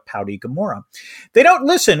somewhat pouty Gamora. They don't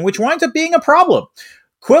listen, which winds up being a problem.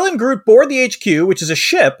 Quill and Groot board the HQ, which is a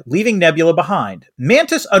ship, leaving Nebula behind.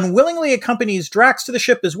 Mantis unwillingly accompanies Drax to the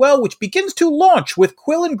ship as well, which begins to launch with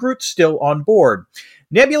Quill and Groot still on board.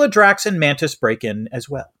 Nebula, Drax, and Mantis break in as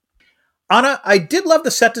well. Anna, I did love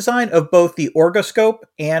the set design of both the Orgoscope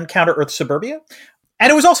and Counter-Earth Suburbia.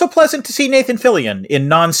 And it was also pleasant to see Nathan Fillion in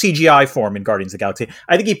non-CGI form in Guardians of the Galaxy.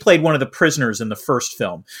 I think he played one of the prisoners in the first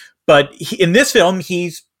film. But in this film,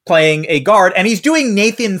 he's playing a guard, and he's doing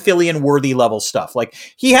Nathan Fillion-worthy level stuff.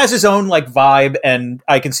 He has his own, vibe, and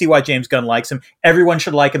I can see why James Gunn likes him. Everyone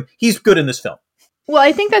should like him. He's good in this film. Well,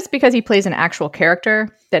 I think that's because he plays an actual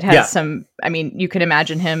character that has some, you can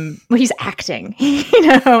imagine him, he's acting,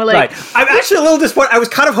 Right. I'm actually a little disappointed. I was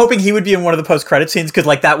kind of hoping he would be in one of the post-credit scenes, because,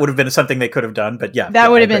 that would have been something they could have done, but yeah. That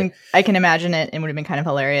would have been, I can imagine it, and would have been kind of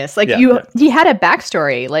hilarious. He had a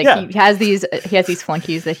backstory. He has these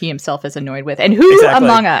flunkies that he himself is annoyed with, and who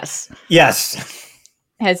among us? Yes.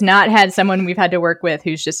 Has not had someone we've had to work with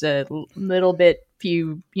who's just a little bit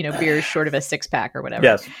few, beers short of a six-pack or whatever.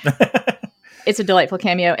 Yes. It's a delightful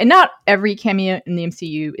cameo, and not every cameo in the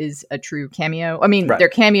MCU is a true cameo. They're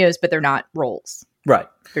cameos, but they're not roles. Right.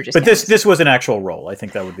 They're just. But this was an actual role. I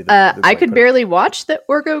think that would be the. I could barely watch the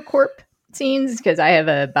OrgoCorp scenes because I have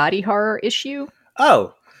a body horror issue.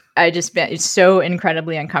 Oh. It's so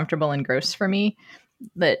incredibly uncomfortable and gross for me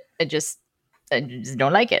that I just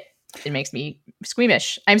don't like it. It makes me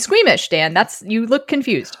squeamish. I'm squeamish, Dan. You look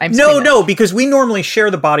confused. I'm squeamish. No, because we normally share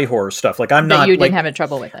the body horror stuff. I'm not. But you didn't have any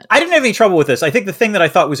trouble with it. I didn't have any trouble with this. I think the thing that I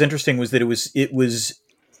thought was interesting was that it was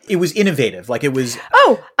innovative. It was.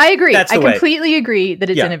 Oh, I agree. I completely agree that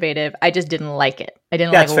it's innovative. I just didn't like it. I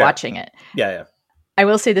didn't like watching it. Yeah. I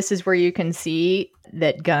will say this is where you can see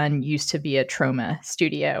that Gunn used to be a trauma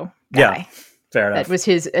studio guy. Yeah. Fair enough. That was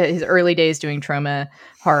his early days doing trauma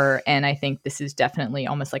horror, and I think this is definitely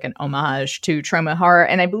almost like an homage to trauma horror.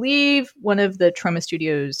 And I believe one of the Trauma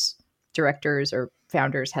Studios directors or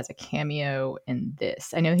founders has a cameo in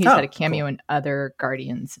this. I know he's had a cameo in other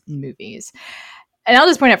Guardians movies. And I'll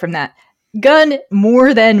just point out from that, Gunn,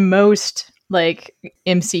 more than most like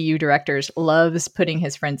MCU directors, loves putting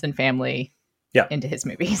his friends and family into his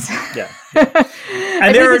movies. Yeah. And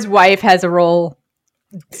I think his wife has a role.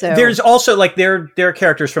 So there's also like there are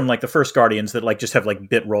characters from like the first Guardians that like just have like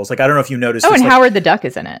bit roles. Like I don't know if you noticed. Oh, and like, Howard the Duck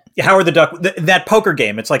is in it. Howard the Duck, that poker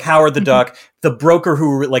game. It's like Howard the Duck, the broker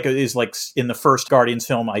who like is like in the first Guardians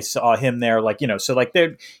film. I saw him there. Like so like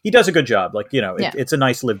he does a good job. Like it's a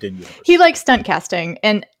nice lived-in universe. He likes stunt casting,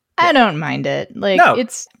 and I don't mind it. Like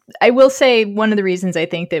I will say one of the reasons I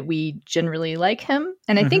think that we generally like him,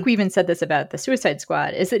 and I think we even said this about the Suicide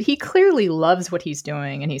Squad, is that he clearly loves what he's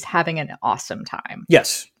doing and he's having an awesome time.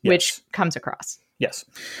 Yes. Which comes across. Yes.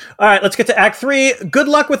 All right, let's get to Act 3. Good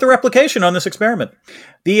luck with the replication on this experiment.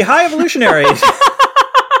 The High Evolutionaries...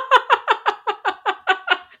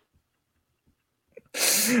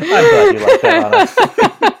 I'm glad you like that,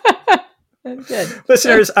 Anna. Good.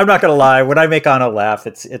 Listeners, I'm not going to lie. When I make Anna laugh,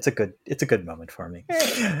 it's a good moment for me.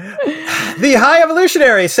 The High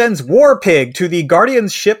Evolutionary sends War Pig to the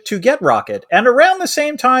Guardians ship to get Rocket, and around the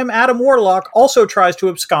same time, Adam Warlock also tries to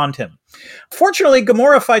abscond him. Fortunately,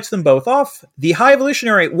 Gamora fights them both off. The High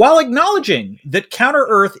Evolutionary, while acknowledging that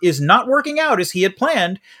Counter-Earth is not working out as he had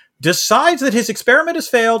planned, decides that his experiment has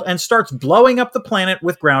failed and starts blowing up the planet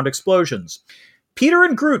with ground explosions. Peter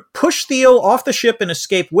and Groot push Theo off the ship and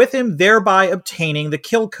escape with him, thereby obtaining the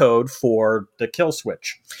kill code for the kill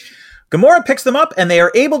switch. Gamora picks them up, and they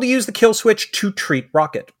are able to use the kill switch to treat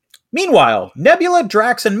Rocket. Meanwhile, Nebula,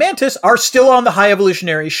 Drax, and Mantis are still on the High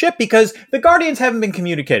Evolutionary ship because the Guardians haven't been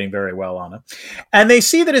communicating very well, Anna. And they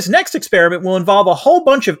see that his next experiment will involve a whole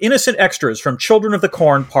bunch of innocent extras from Children of the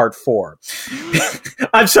Corn Part 4.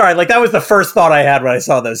 I'm sorry, like that was the first thought I had when I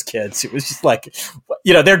saw those kids. It was just like,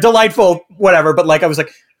 they're delightful, whatever, but like I was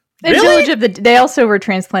like, really? They also were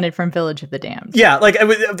transplanted from Village of the Damned. Yeah, like a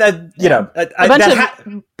bunch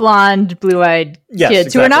of blonde, blue-eyed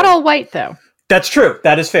kids who are not all white, though. That's true.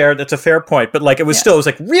 That is fair. That's a fair point. But like, it was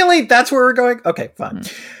like, really? That's where we're going? Okay, fine.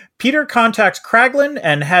 Peter contacts Kraglin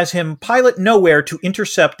and has him pilot Nowhere to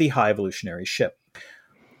intercept the High Evolutionary ship.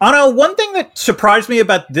 Anna, one thing that surprised me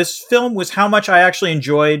about this film was how much I actually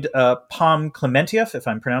enjoyed Pom Klementieff, if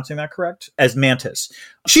I'm pronouncing that correct, as Mantis.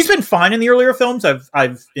 She's been fine in the earlier films.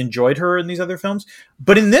 I've enjoyed her in these other films.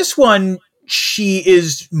 But in this one, she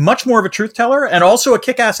is much more of a truth teller and also a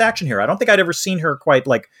kick-ass action hero. I don't think I'd ever seen her quite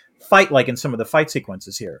like fight like in some of the fight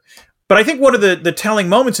sequences here. But I think one of the telling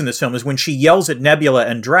moments in this film is when she yells at Nebula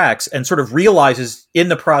and Drax and sort of realizes in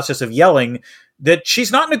the process of yelling that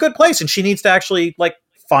she's not in a good place and she needs to actually like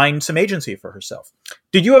find some agency for herself.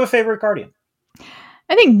 Did you have a favorite Guardian?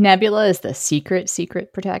 I think Nebula is the secret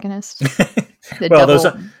protagonist.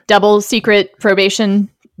 The double secret probation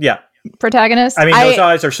protagonist. I mean, those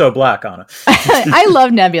eyes are so black, Anna. I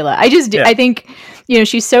love Nebula. I think,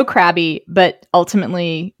 she's so crabby, but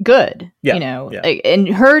ultimately good, like, and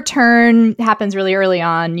her turn happens really early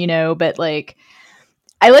on, but like,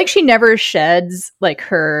 I like, she never sheds like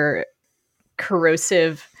her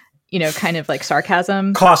corrosive, kind of like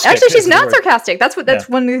sarcasm. Caustic. Actually, she's not sarcastic. That's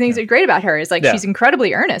one of the things that's great about her is like, she's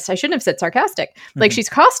incredibly earnest. I shouldn't have said sarcastic. Like she's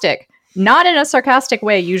caustic. Not in a sarcastic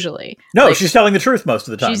way, usually. No, like, she's telling the truth most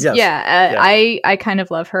of the time. Yes. I kind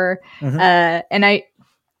of love her, and I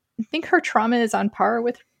think her trauma is on par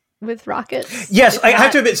with Rocket's. Yes, I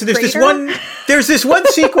have to admit. So there's this one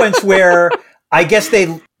sequence where I guess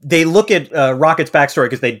they look at Rocket's backstory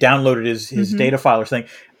because they downloaded his data file or something,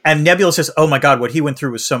 and Nebula says, "Oh my God, what he went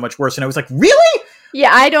through was so much worse." And I was like, "Really?"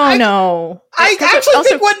 Yeah, I don't know. I actually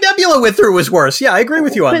think what Nebula went through was worse. Yeah, I agree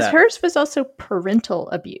with you on that. Because hers was also parental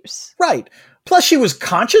abuse. Right. Plus, she was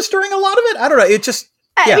conscious during a lot of it. I don't know. It just...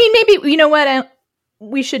 I mean, maybe, you know what?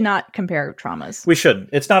 We should not compare traumas. We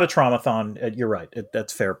shouldn't. It's not a traumathon. You're right.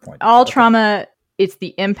 That's a fair point. All trauma, it's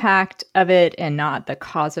the impact of it and not the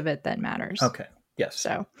cause of it that matters. Okay. Yes.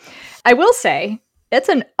 So, I will say, it's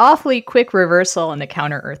an awfully quick reversal in the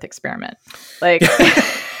Counter-Earth experiment. Like...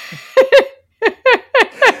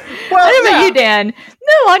 Well, I don't know about you, Dan.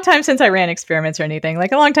 Not a long time since I ran experiments or anything.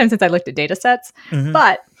 Like a long time since I looked at data sets.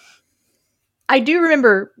 But I do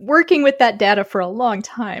remember working with that data for a long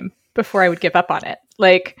time before I would give up on it.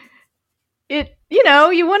 Like it, you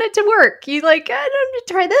want it to work. You like, I don't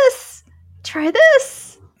try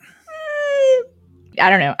this. I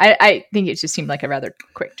don't know. I think it just seemed like a rather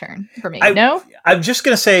quick turn for me. No? I'm just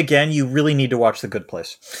going to say again, you really need to watch The Good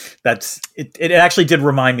Place. That's it. It actually did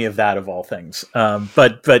remind me of that of all things.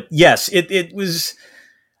 But yes, it was.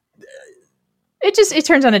 It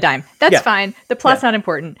turns on a dime. That's fine. The plot's not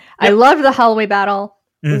important. I loved the Holloway battle.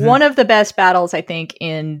 One of the best battles I think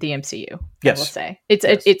in the MCU. Yes. I will say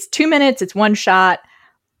it's 2 minutes. It's one shot.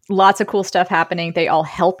 lots of cool stuff happening. They all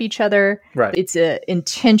help each other. Right. It's a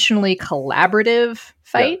intentionally collaborative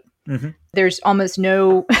fight. Yeah. Mm-hmm. There's almost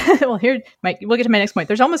no, well, we'll get to my next point.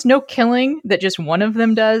 There's almost no killing that just one of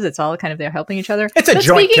them does. It's all kind of they're helping each other. It's a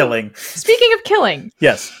joint killing. Speaking of killing.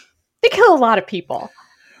 Yes. They kill a lot of people.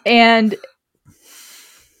 And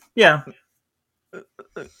yeah,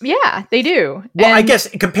 they do. Well, I guess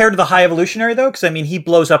compared to the High Evolutionary, though, because I mean, he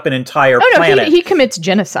blows up an entire planet. He commits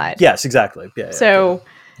genocide. Yes, exactly. Yeah. So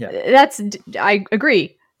that's, I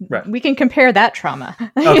agree. Right. We can compare that trauma.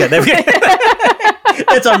 Okay.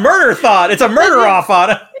 It's a murder thought. It's a murder off on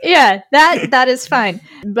it. Yeah, that is fine.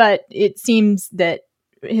 But it seems that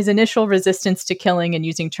his initial resistance to killing and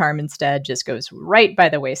using charm instead just goes right by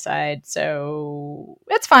the wayside. So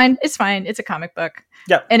it's fine. It's fine. It's a comic book.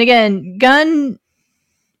 Yeah. And again, Gunn,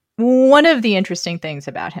 one of the interesting things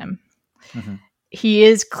about him, he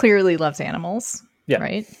is clearly loves animals. Yeah.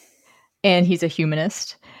 Right. And he's a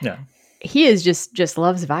humanist. Yeah. He is just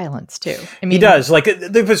loves violence too. I mean, he does. Like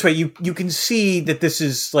this way, you can see that this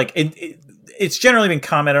is like it's generally been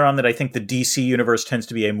commented on that I think the DC universe tends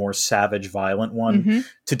to be a more savage, violent one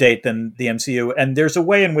to date than the MCU, and there's a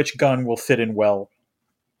way in which Gunn will fit in well.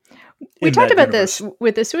 We talked about this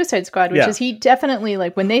with the Suicide Squad, which is he definitely,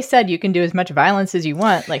 like, when they said you can do as much violence as you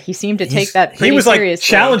want, like, he seemed to take that pretty seriously. He was like,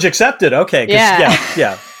 challenge accepted. Okay.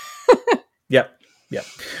 Yeah.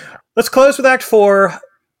 Let's close with Act 4,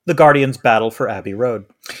 the Guardians battle for Abbey Road.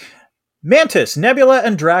 Mantis, Nebula,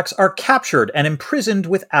 and Drax are captured and imprisoned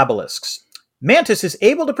with obelisks. Mantis is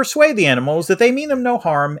able to persuade the animals that they mean them no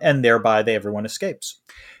harm, and thereby everyone escapes.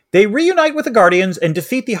 They reunite with the Guardians and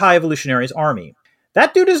defeat the High Evolutionary's army.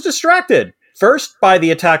 That dude is distracted, first by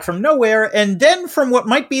the attack from nowhere, and then from what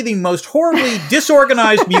might be the most horribly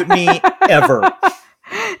disorganized mutiny ever.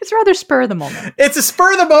 It's rather spur of the moment. It's a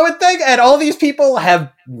spur of the moment thing, and all these people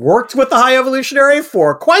have worked with the High Evolutionary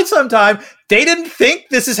for quite some time. They didn't think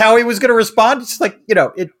this is how he was going to respond. It's like,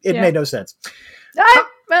 it made no sense. I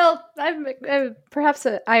have perhaps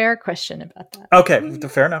an IR question about that. Okay,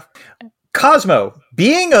 fair enough. Cosmo,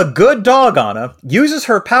 being a good dog, Anna, uses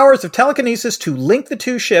her powers of telekinesis to link the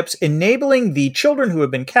two ships, enabling the children who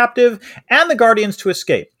have been captive and the Guardians to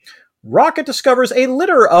escape. Rocket discovers a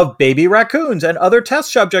litter of baby raccoons and other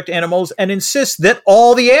test subject animals and insists that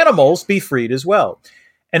all the animals be freed as well.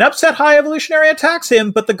 An upset High Evolutionary attacks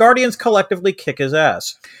him, but the Guardians collectively kick his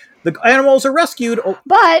ass. The animals are rescued.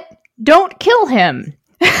 But don't kill him.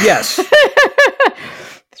 Yes.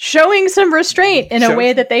 Showing some restraint in a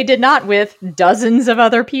way that they did not with dozens of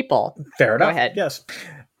other people. Fair enough. Go ahead. Yes.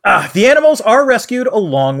 The animals are rescued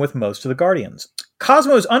along with most of the Guardians.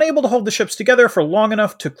 Cosmo is unable to hold the ships together for long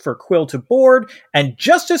enough for Quill to board, and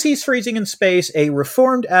just as he's freezing in space, a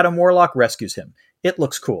reformed Adam Warlock rescues him. It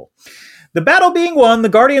looks cool. The battle being won, the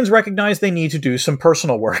Guardians recognize they need to do some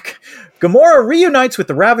personal work. Gamora reunites with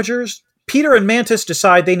the Ravagers. Peter and Mantis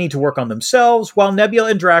decide they need to work on themselves, while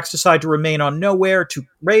Nebula and Drax decide to remain on Nowhere to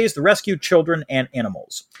raise the rescued children and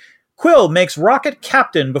animals. Quill makes Rocket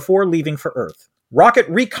captain before leaving for Earth. Rocket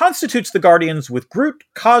reconstitutes the Guardians with Groot,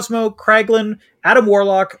 Cosmo, Kraglin, Adam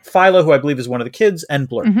Warlock, Phyla, who I believe is one of the kids, and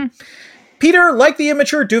Blur. Peter, like the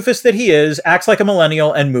immature doofus that he is, acts like a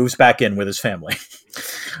millennial and moves back in with his family.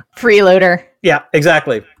 Freeloader. Yeah,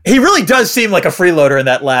 exactly. He really does seem like a freeloader in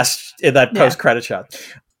that post-credit shot.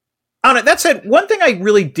 On it, that said, one thing I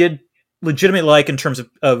really did legitimately like in terms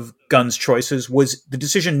of Gunn's choices was the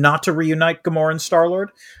decision not to reunite Gamora and Star-Lord.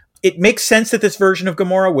 It makes sense that this version of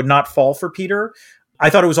Gamora would not fall for Peter. I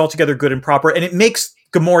thought it was altogether good and proper, and it makes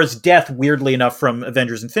Gamora's death, weirdly enough, from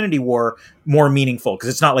Avengers Infinity War more meaningful, because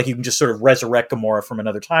it's not like you can just sort of resurrect Gamora from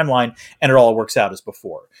another timeline and it all works out as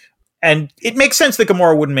before. And it makes sense that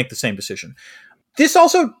Gamora wouldn't make the same decision. This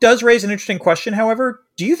also does raise an interesting question, however.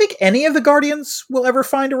 Do you think any of the Guardians will ever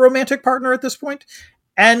find a romantic partner at this point?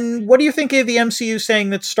 And what do you think of the MCU saying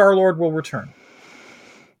that Star-Lord will return?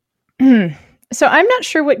 So I'm not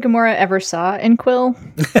sure what Gamora ever saw in Quill.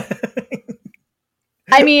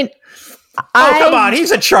 I mean... come on,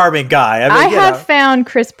 he's a charming guy. I have found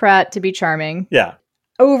Chris Pratt to be charming. Yeah.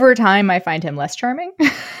 Over time, I find him less charming.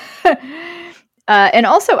 And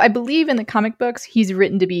also, I believe in the comic books, he's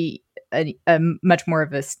written to be a much more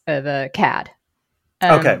of a cad.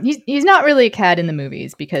 Okay. He's not really a cad in the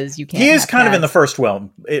movies because you can't. He is kind of in the first one.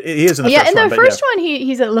 He is in the first one. Yeah, in the first one,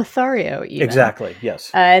 he's a Lothario even. Exactly, yes.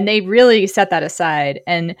 And they really set that aside.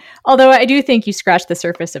 And although I do think you scratch the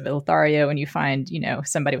surface of Lothario and you find,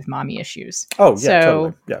 somebody with mommy issues. Oh, yeah,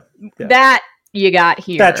 totally. Yeah. That you got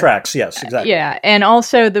here. That tracks. Yes, exactly. Yeah. And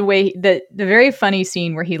also the way the very funny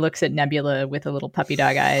scene where he looks at Nebula with the little puppy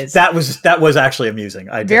dog eyes. That was actually amusing.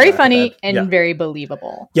 Very funny and very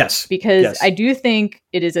believable. Yes. Because I do think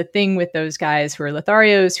it is a thing with those guys who are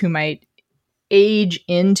Lotharios who might age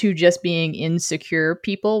into just being insecure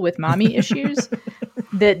people with mommy issues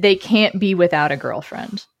that they can't be without a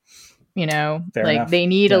girlfriend. You know, Fair like enough. they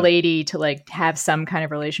need a lady to like have some kind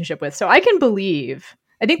of relationship with. So I can believe,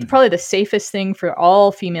 I think probably the safest thing for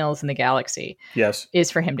all females in the galaxy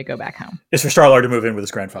is for him to go back home. Is for Star-Lord to move in with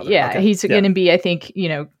his grandfather. Yeah, okay. He's going to be, I think, you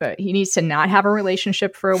know, he needs to not have a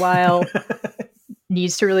relationship for a while.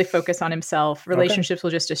 Needs to really focus on himself. Relationships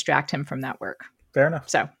will just distract him from that work. Fair enough.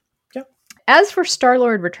 So, as for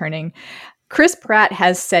Star-Lord returning, Chris Pratt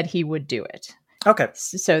has said he would do it. Okay.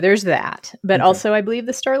 So there's that. But also, I believe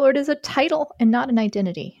the Star-Lord is a title and not an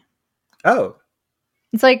identity. Oh.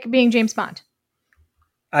 It's like being James Bond.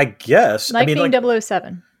 I guess. Like being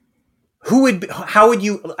 007. How would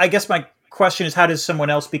you, I guess my question is, how does someone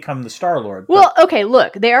else become the Star-Lord? Well, okay,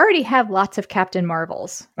 look, they already have lots of Captain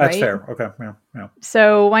Marvels, right? That's fair. Okay, yeah.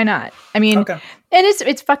 So why not? I mean, and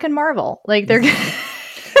it's fucking Marvel. Like they're...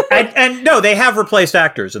 and no, they have replaced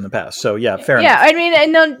actors in the past. So yeah, fair enough. Yeah, I mean,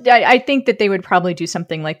 I think that they would probably do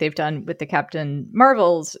something like they've done with the Captain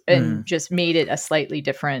Marvels and just made it a slightly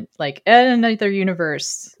different, like another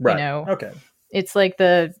universe, you know? Okay. It's like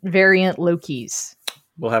the variant Lokis.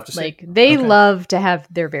 We'll have to see. Like they love to have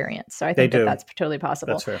their variants. So I think that's totally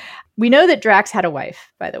possible. That's fair. We know that Drax had a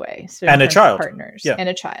wife, by the way. So and a child. Partners. Yeah. And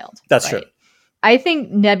a child. That's true. I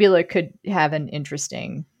think Nebula could have an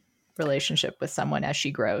interesting relationship with someone as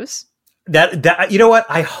she grows. That you know what?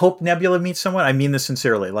 I hope Nebula meets someone. I mean this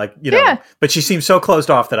sincerely. Like, you know, but she seems so closed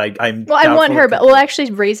off that I'm well, I want her, but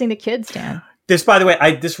actually raising the kids, Dan. This, by the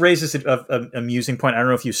way, this raises an amusing point. I don't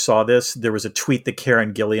know if you saw this. There was a tweet that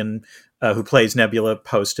Karen Gillian, who plays Nebula,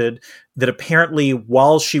 posted that apparently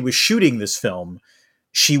while she was shooting this film,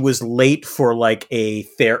 she was late for like a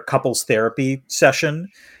couples therapy session.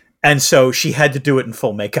 And so she had to do it in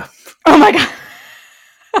full makeup. Oh my God.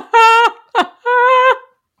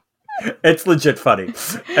 It's legit funny.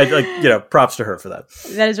 And, like, you know, props to her for that.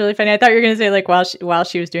 That is really funny. I thought you were going to say like while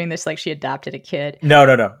she was doing this, like she adopted a kid.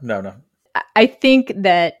 No. I think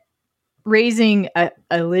that raising a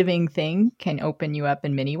living thing can open you up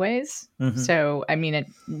in many ways. Mm-hmm. So, I mean, it's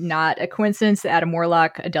not a coincidence that Adam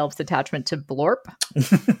Warlock delves attachment to Blorp.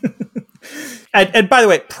 And by the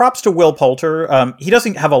way, props to Will Poulter. He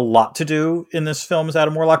doesn't have a lot to do in this film as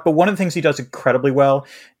Adam Warlock, but one of the things he does incredibly well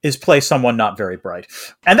is play someone not very bright.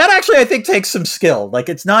 And that actually, I think, takes some skill. Like,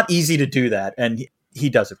 it's not easy to do that, and he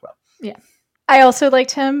does it well. Yeah. I also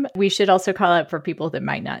liked him. We should also call out for people that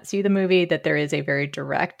might not see the movie that there is a very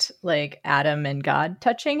direct, like, Adam and God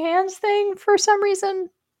touching hands thing for some reason.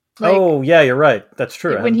 Like, oh, yeah, you're right. That's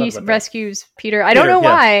true. When he rescues Peter. I don't know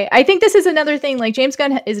why. I think this is another thing. Like, James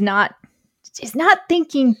Gunn is not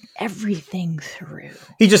thinking everything through.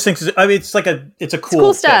 He just thinks, I mean, it's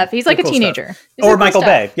cool stuff. Thing. He's like a teenager. Or Michael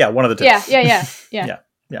Bay. Yeah, one of the two. Yeah.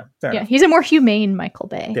 Yeah, fair enough. He's a more humane Michael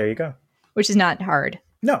Bay. There you go. Which is not hard.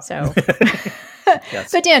 No. So,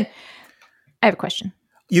 But Dan, I have a question.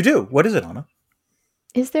 You do? What is it, Anna?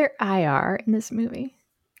 Is there IR in this movie?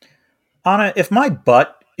 Anna, if my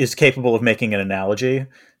butt is capable of making an analogy,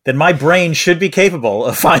 then my brain should be capable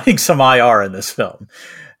of finding some IR in this film.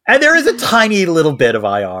 And there is a tiny little bit of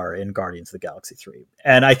IR in Guardians of the Galaxy 3.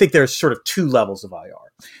 And I think there's sort of two levels of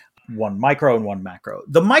IR. One micro and one macro.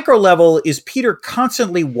 The micro level is Peter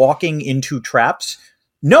constantly walking into traps,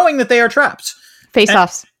 knowing that they are traps.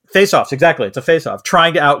 Face-offs. Face-offs, exactly. It's a face-off,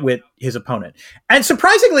 trying to outwit his opponent. And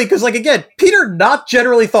surprisingly, because, like, again, Peter not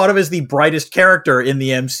generally thought of as the brightest character in the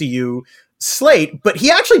MCU slate, but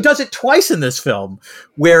he actually does it twice in this film,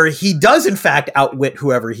 where he does, in fact, outwit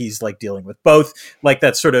whoever he's, like, dealing with. Both, like,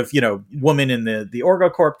 that sort of, you know, woman in the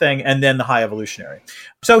Orgocorp thing, and then the High Evolutionary.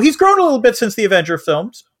 So he's grown a little bit since the Avenger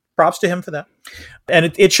films. Props to him for that.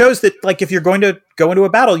 And it shows that, like, if you're going to go into a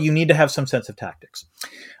battle, you need to have some sense of tactics.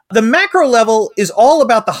 The macro level is all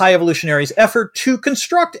about the High Evolutionary's effort to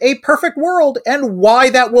construct a perfect world and why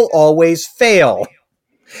that will always fail.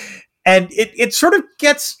 And it sort of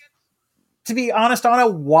gets, to be honest, Anna,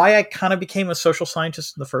 why I kind of became a social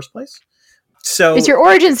scientist in the first place. So it's your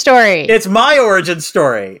origin story. It's my origin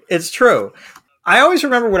story. It's true. I always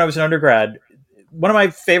remember when I was an undergrad, one of my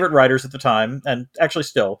favorite writers at the time, and actually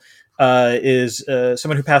still, is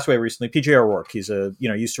someone who passed away recently, P.J. O'Rourke. He's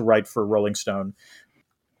used to write for Rolling Stone.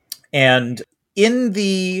 And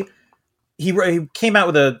he came out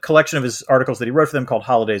with a collection of his articles that he wrote for them called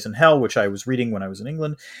Holidays in Hell, which I was reading when I was in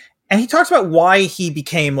England. And he talks about why he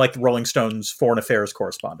became like the Rolling Stones foreign affairs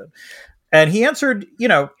correspondent. And he answered,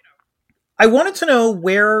 I wanted to know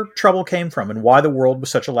where trouble came from and why the world was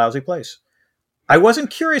such a lousy place. I wasn't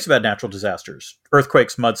curious about natural disasters,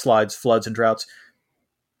 earthquakes, mudslides, floods, and droughts.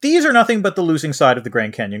 These are nothing but the losing side of the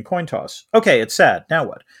Grand Canyon coin toss. Okay, it's sad. Now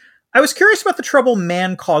what? I was curious about the trouble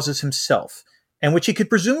man causes himself, and which he could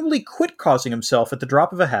presumably quit causing himself at the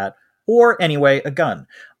drop of a hat, or, anyway, a gun.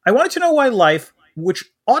 I wanted to know why life, which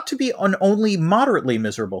ought to be an only moderately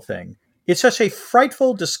miserable thing, is such a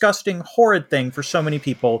frightful, disgusting, horrid thing for so many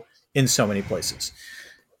people in so many places.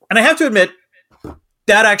 And I have to admit,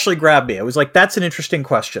 that actually grabbed me. I was like, that's an interesting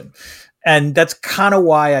question. And that's kind of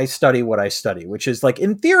why I study what I study, which is like,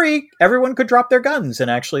 in theory, everyone could drop their guns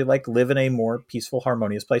and actually like live in a more peaceful,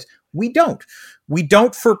 harmonious place. We don't. We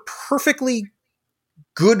don't for perfectly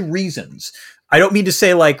good reasons. I don't mean to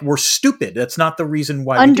say like we're stupid. That's not the reason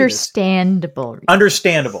why understandable.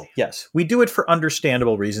 Understandable. Yes. We do it for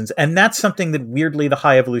understandable reasons. And that's something that weirdly the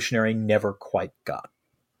high evolutionary never quite got.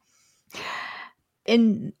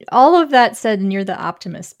 In all of that said, and you're the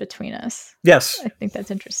optimist between us. Yes. I think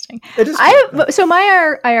that's interesting. It is. So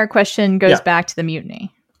my IR question goes back to the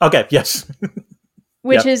mutiny. Okay. Yes.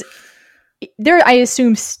 Which is, there, I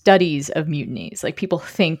assume, studies of mutinies. Like people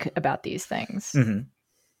think about these things. Mm-hmm.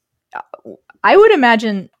 I would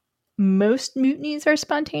imagine most mutinies are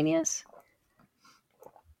spontaneous.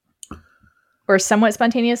 Or somewhat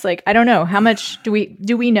spontaneous. Like, I don't know. How much do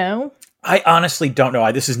we know? I honestly don't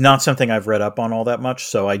know. This is not something I've read up on all that much,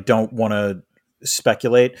 so I don't want to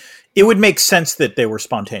speculate. It would make sense that they were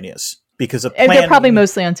spontaneous because a plan... They're probably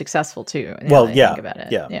mostly unsuccessful too. Well, think about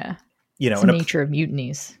it. Yeah. It's the nature of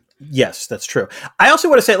mutinies. Yes, that's true. I also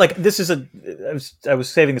want to say, like, this is I was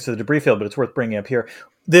saving this to the debris field, but it's worth bringing up here.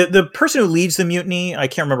 The person who leads the mutiny, I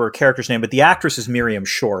can't remember her character's name, but the actress is Miriam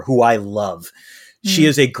Shore, who I love. She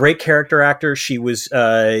is a great character actor. She was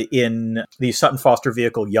in the Sutton Foster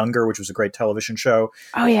vehicle Younger, which was a great television show.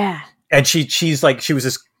 Oh, yeah. And she was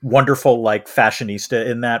this wonderful like fashionista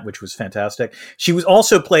in that, which was fantastic. She was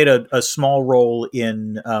also played a small role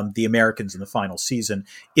in The Americans in the final season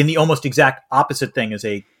in the almost exact opposite thing as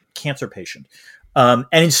a cancer patient. And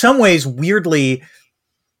in some ways, weirdly,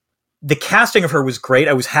 the casting of her was great.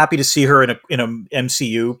 I was happy to see her in a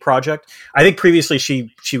MCU project. I think previously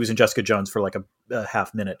she was in Jessica Jones for like a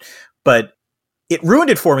half minute, but it ruined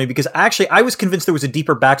it for me because actually I was convinced there was a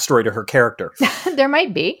deeper backstory to her character. There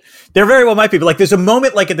might be. There very well might be. But like there's a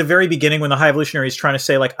moment like at the very beginning when the High Evolutionary is trying to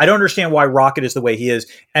say like, I don't understand why Rocket is the way he is.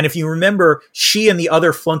 And if you remember, she and the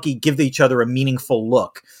other flunky give each other a meaningful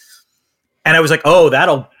look. And I was like, oh,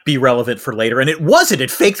 that'll be relevant for later. And it wasn't.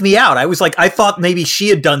 It faked me out. I was like, I thought maybe she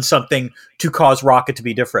had done something to cause Rocket to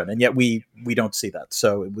be different. And yet we don't see that.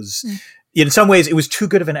 So it was, in some ways, it was too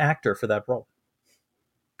good of an actor for that role.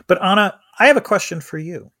 But Anna, I have a question for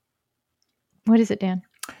you. What is it, Dan?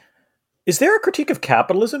 Is there a critique of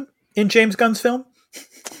capitalism in James Gunn's film?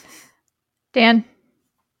 Dan,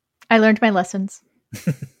 I learned my lessons.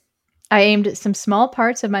 I aimed some small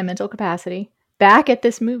parts of my mental capacity back at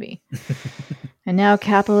this movie. And now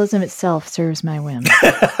capitalism itself serves my whim.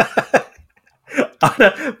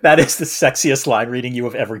 Anna, that is the sexiest line reading you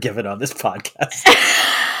have ever given on this podcast.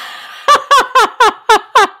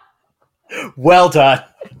 Well done.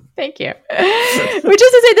 Thank you. Which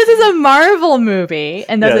is to say, this is a Marvel movie,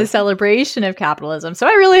 and that's a celebration of capitalism. So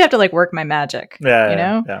I really have to like work my magic.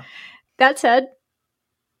 Yeah. That said,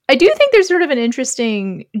 I do think there's sort of an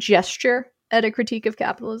interesting gesture at a critique of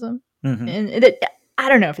capitalism. Mm-hmm. And that, I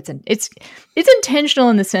don't know if it's intentional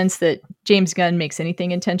in the sense that James Gunn makes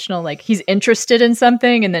anything intentional. Like he's interested in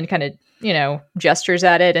something and then kind of, gestures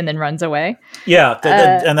at it and then runs away. Yeah.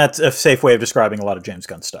 And that's a safe way of describing a lot of James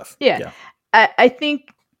Gunn stuff. Yeah. I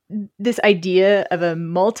think this idea of a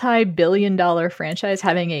multi-billion-dollar franchise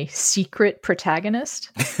having a secret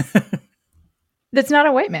protagonist that's not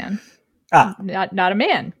a white man. Not a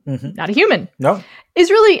man, not a human. No, is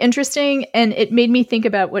really interesting, and it made me think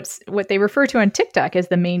about what they refer to on TikTok as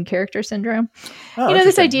the main character syndrome.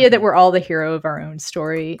 This idea that we're all the hero of our own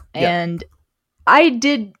story. And I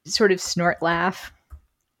did sort of snort laugh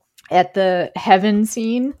at the heaven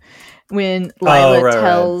scene when Lila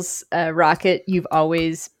tells Rocket, "You've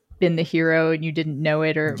always been the hero, and you didn't know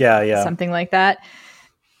it," or something like that.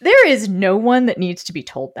 There is no one that needs to be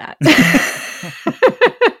told that.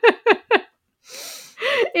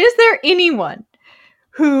 Is there anyone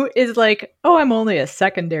who is like, oh, I'm only a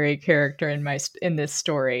secondary character in this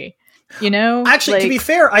story? Actually, to be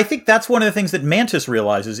fair, I think that's one of the things that Mantis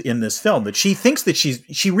realizes in this film, that she thinks that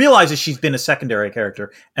she realizes she's been a secondary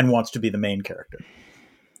character and wants to be the main character.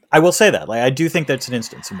 I will say that. Like, I do think that's an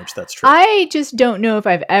instance in which that's true. I just don't know if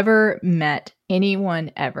I've ever met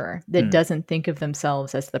anyone ever that doesn't think of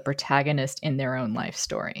themselves as the protagonist in their own life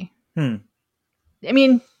story. I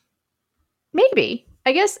mean, maybe.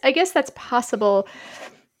 I guess that's possible.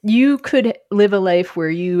 You could live a life where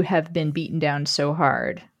you have been beaten down so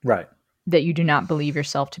hard, right, that you do not believe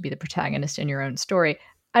yourself to be the protagonist in your own story.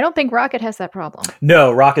 I don't think Rocket has that problem.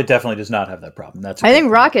 No, Rocket definitely does not have that problem. I think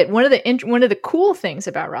Rocket, one of the cool things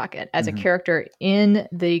about Rocket as a character in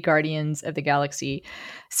the Guardians of the Galaxy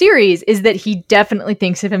series is that he definitely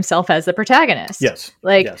thinks of himself as the protagonist. Yes.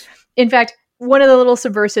 In fact, one of the little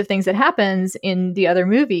subversive things that happens in the other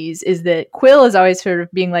movies is that Quill is always sort of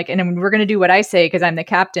being like, and we're going to do what I say because I'm the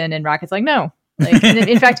captain. And Rocket's like, no. Like, and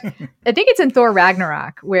in fact, I think it's in Thor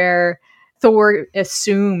Ragnarok where Thor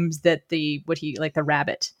assumes that the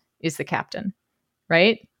rabbit is the captain,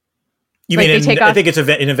 right? You mean I think it's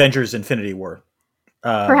in Avengers Infinity War.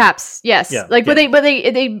 Perhaps, yes. Yeah, but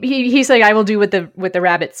he's like, I will do what the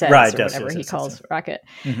rabbit says, right, or whatever he calls Rocket.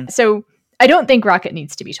 So I don't think Rocket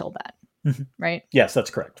needs to be told that. Right? Yes,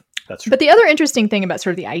 that's correct. That's true. But the other interesting thing about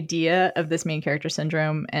sort of the idea of this main character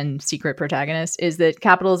syndrome and secret protagonist is that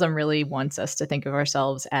capitalism really wants us to think of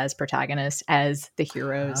ourselves as protagonists, as the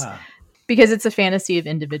heroes, because it's a fantasy of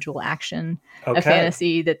individual action, a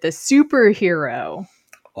fantasy that the superhero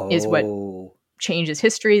is what changes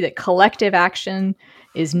history, that collective action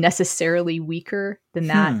is necessarily weaker than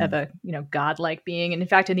that of a godlike being. And in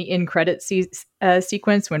fact, in the end credit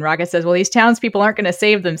sequence, when Rocket says, well, these townspeople aren't going to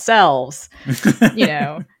save themselves,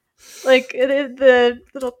 like the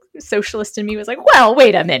little socialist in me was like, well,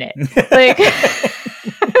 wait a minute. Like,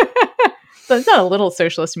 so it's not a little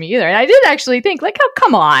socialist to me either. And I did actually think, like, oh,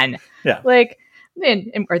 come on. Yeah. Like,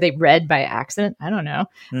 and are they read by accident? I don't know.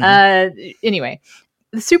 Anyway,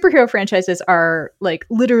 the superhero franchises are like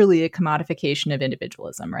literally a commodification of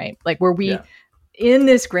individualism, right? Like where we, in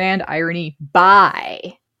this grand irony,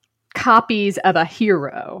 buy copies of a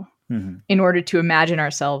hero in order to imagine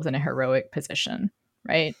ourselves in a heroic position,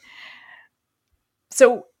 right?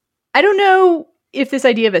 So I don't know if this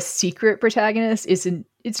idea of a secret protagonist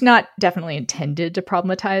it's not definitely intended to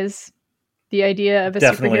problematize the idea of a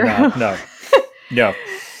superhero. Not. No. No.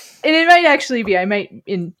 And it might actually be,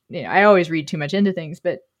 I always read too much into things,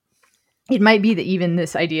 but it might be that even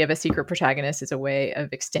this idea of a secret protagonist is a way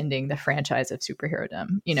of extending the franchise of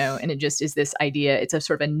superherodom, and it just is this idea. It's a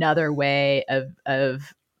sort of another way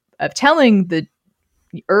of telling the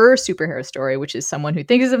superhero story, which is someone who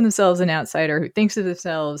thinks of themselves as an outsider, who thinks of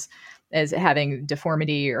themselves as having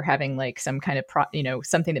deformity or having like some kind of,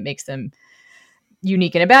 something that makes them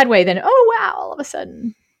unique in a bad way. Then, oh, wow, all of a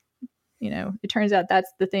sudden, it turns out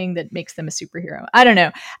that's the thing that makes them a superhero. I don't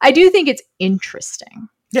know. I do think it's interesting.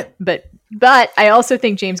 Yeah. But I also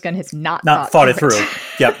think James Gunn has not thought it through.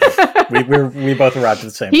 Yep. we both arrived at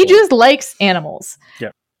the same He point. just likes animals.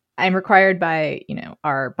 Yep. I'm required by,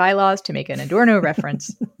 our bylaws to make an Adorno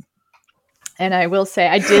reference. And I will say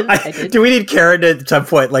I did. Do we need Karen to at some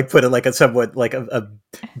point put it like a somewhat like a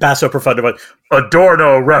basso profundo, but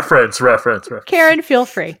Adorno reference? Karen, feel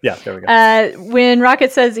free. Yeah, there we go. When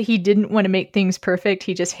Rocket says he didn't want to make things perfect,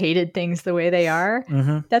 he just hated things the way they are.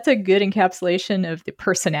 That's a good encapsulation of the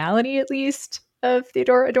personality, at least, of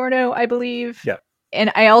Theodore Adorno, I believe. Yeah.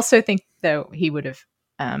 And I also think, though, he would have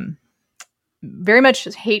very much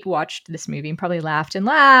hate watched this movie and probably laughed.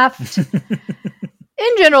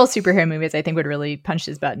 In general, superhero movies, I think, would really punch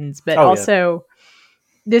his buttons. But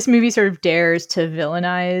this movie sort of dares to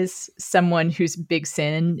villainize someone whose big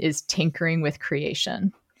sin is tinkering with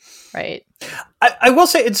creation, right? I will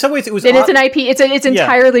say, in some ways, it was... And it's an IP. It's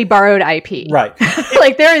entirely borrowed IP. Right.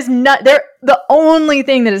 Like, there is not... The only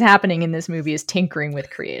thing that is happening in this movie is tinkering with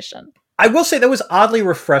creation. I will say that was oddly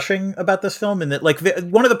refreshing about this film, in that, like,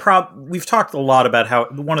 one of the we've talked a lot about how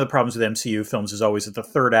one of the problems with MCU films is always that the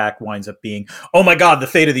third act winds up being, oh my God, the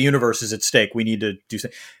fate of the universe is at stake. We need to do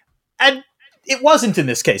something. And it wasn't in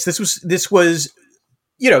this case. This was,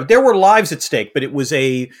 there were lives at stake, but it was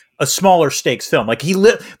a smaller stakes film. Like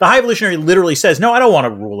the High Evolutionary literally says, no, I don't want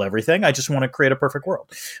to rule everything. I just want to create a perfect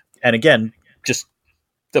world. And again, just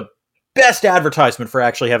the best advertisement for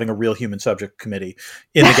actually having a real human subject committee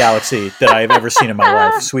in the galaxy that I've ever seen in my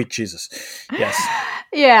life. Sweet Jesus. Yes.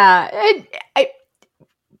 Yeah.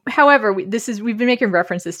 However, we've been making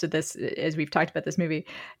references to this as we've talked about this movie.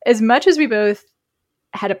 As much as we both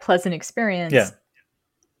had a pleasant experience,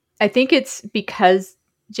 I think it's because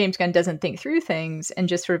James Gunn doesn't think through things and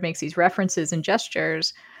just sort of makes these references and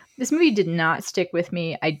gestures. This movie did not stick with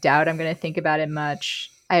me. I doubt I'm going to think about it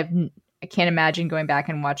much. I can't imagine going back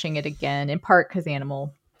and watching it again, in part because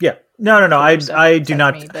Animal. Yeah. No. I do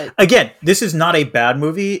not. Again, this is not a bad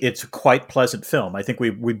movie. It's a quite pleasant film. I think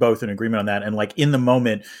we both in agreement on that. And like in the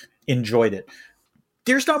moment, enjoyed it.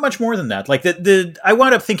 There's not much more than that. Like I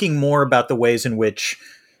wound up thinking more about the ways in which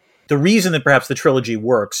the reason that perhaps the trilogy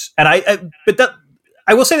works. And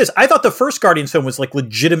I will say this, I thought the first Guardians film was like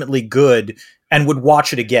legitimately good and would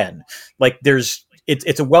watch it again. Like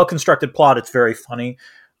it's a well-constructed plot. It's very funny.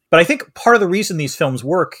 But I think part of the reason these films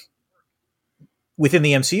work within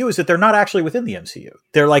the MCU is that they're not actually within the MCU.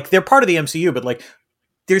 They're part of the MCU, but like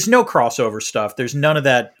there's no crossover stuff. There's none of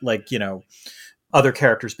that, like, other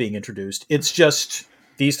characters being introduced. It's just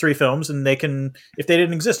these three films, and if they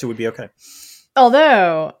didn't exist, it would be okay.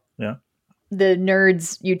 Although, yeah, the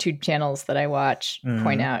nerds YouTube channels that I watch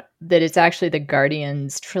point out that it's actually the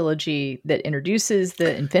Guardians trilogy that introduces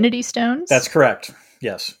the Infinity Stones. That's correct.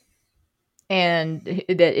 Yes. And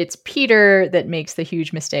that it's Peter that makes the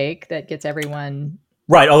huge mistake that gets everyone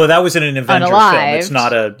right. Although that was in an Avengers unalived. Film. It's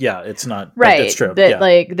not it's not. Right. That's true.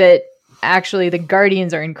 That actually the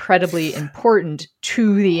Guardians are incredibly important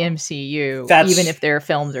to the MCU, even if their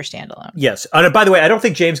films are standalone. Yes. And by the way, I don't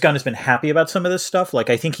think James Gunn has been happy about some of this stuff.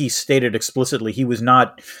 Like, I think he stated explicitly he was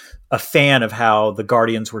not a fan of how the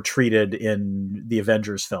Guardians were treated in the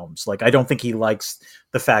Avengers films. Like, I don't think he likes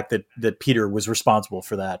the fact that Peter was responsible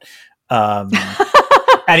for that.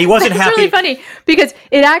 And he wasn't happy. It's really funny because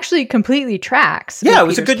it actually completely tracks. Yeah, it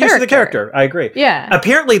was a good use of the character. I agree. Yeah.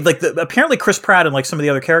 Apparently Chris Pratt and like some of the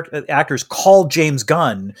other actors called James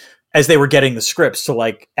Gunn as they were getting the scripts to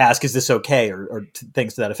like ask, is this okay? Or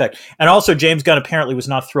things to that effect. And also James Gunn apparently was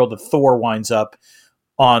not thrilled that Thor winds up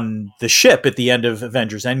on the ship at the end of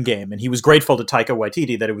Avengers Endgame. And he was grateful to Taika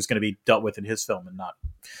Waititi that it was going to be dealt with in his film and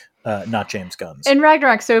not James Gunn's. And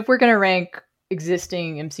Ragnarok. So if we're going to rank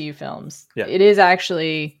existing MCU films, it is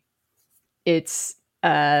actually its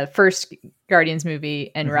first Guardians movie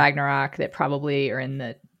and Ragnarok that probably are in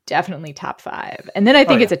the definitely top 5, and then I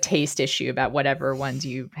think it's a taste issue about whatever ones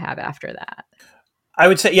you have after that. I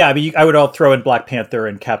would say I would all throw in Black Panther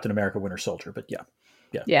and Captain America Winter Soldier, but yeah.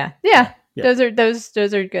 Those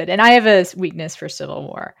are good, and I have a weakness for Civil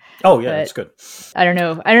War. Oh yeah, that's good. I don't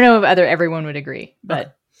know if everyone would agree, but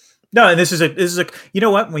okay. No, and this is a you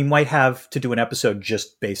know what, we might have to do an episode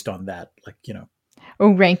just based on that, like,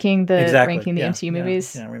 ranking the MCU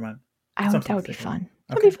movies. Yeah, we might. That would be fun.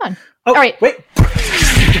 That'd be fun. Oh, all right, wait.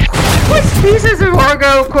 What pieces of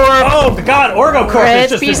Orgo Corp? Oh God, Orgo Corp is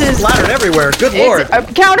just been splattered everywhere. Good Lord!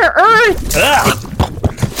 Counter Earth.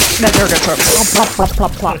 That's Orgo Corp. Plop,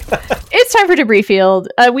 plop, plop. It's time for Debris Field.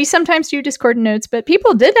 We sometimes do Discord notes, but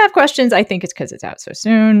people did have questions. I think it's because it's out so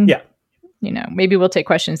soon. Yeah. Maybe we'll take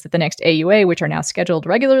questions at the next AUA, which are now scheduled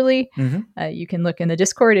regularly. You can look in the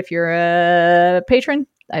Discord if you're a patron.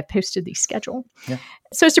 I've posted the schedule. Yeah.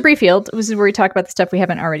 So it's Debris Field. This is where we talk about the stuff we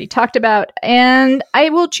haven't already talked about. And I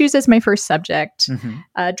will choose as my first subject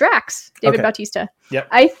Drax, David Bautista. Yep.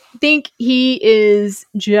 I think he is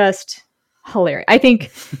just hilarious. I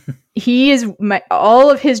think he is all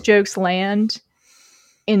of his jokes land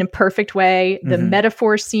in a perfect way. The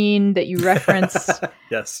metaphor scene that you referenced.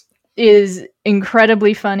 Yes. Is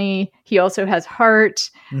incredibly funny. He also has heart.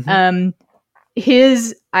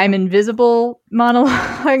 His "I'm invisible"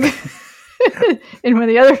 monologue in one of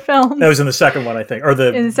the other films. That was in the second one, I think.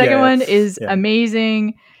 In the second one is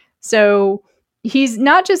amazing. So he's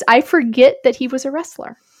not just, I forget that he was a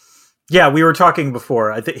wrestler. Yeah, we were talking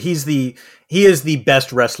before. I think he is the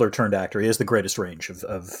best wrestler turned actor. He has the greatest range of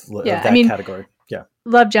that category. Yeah.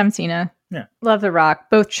 Love John Cena. Yeah. Love The Rock.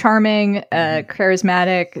 Both charming,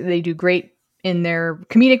 charismatic. They do great in their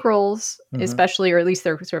comedic roles, especially, or at least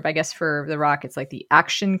they're sort of, I guess for The Rock, it's like the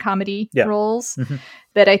action comedy roles.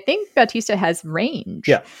 But I think Bautista has range.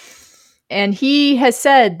 Yeah. And he has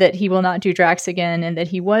said that he will not do Drax again, and that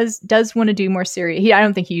he does want to do more serious. I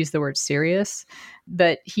don't think he used the word serious,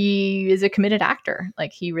 but he is a committed actor.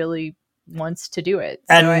 Like, he really wants to do it.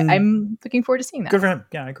 So I'm looking forward to seeing that. Good for him.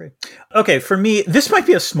 Yeah, I agree. Okay, for me, this might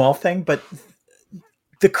be a small thing, but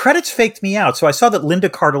the credits faked me out. So I saw that Linda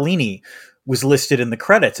Cardellini was listed in the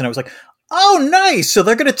credits, and I was like, oh, nice. So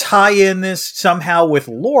they're going to tie in this somehow with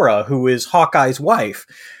Laura, who is Hawkeye's wife.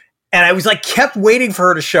 And I was like, kept waiting for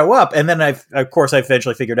her to show up. And then I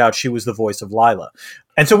eventually figured out she was the voice of Lila.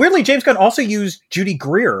 And so weirdly, James Gunn also used Judy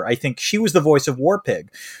Greer. I think she was the voice of War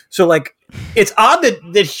Pig. So like, it's odd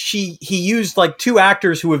that he used like two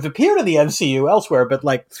actors who have appeared in the MCU elsewhere, but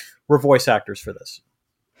like were voice actors for this.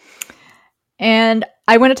 And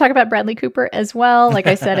I want to talk about Bradley Cooper as well. Like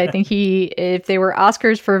I said, I think if they were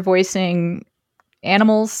Oscars for voicing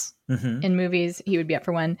animals in movies, he would be up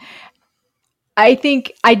for one. I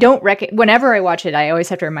think whenever I watch it, I always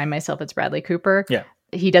have to remind myself it's Bradley Cooper. Yeah.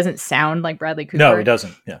 He doesn't sound like Bradley Cooper. No, he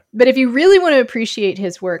doesn't. Yeah. But if you really want to appreciate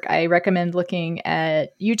his work, I recommend looking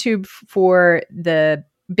at YouTube for the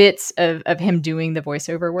bits of him doing the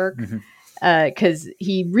voiceover work because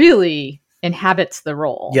he really inhabits the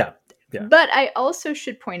role. Yeah. Yeah. But I also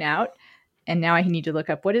should point out, and now I need to look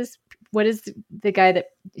up what is the guy that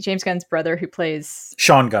James Gunn's brother who plays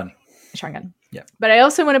Sean Gunn. Sean Gunn. Yeah. But I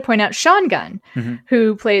also want to point out Sean Gunn,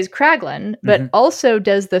 who plays Kraglin, but also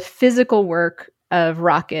does the physical work of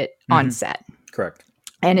Rocket on set. Correct.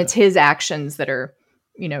 And it's his actions that are,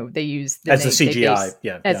 they use as the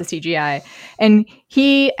CGI. As the CGI. And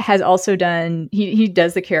he has also done, he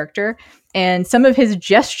does the character, and some of his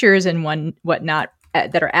gestures and whatnot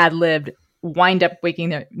that are ad-libbed wind up making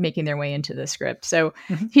their way into the script. So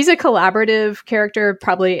he's a collaborative character,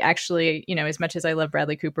 probably actually, as much as I love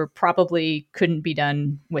Bradley Cooper, probably couldn't be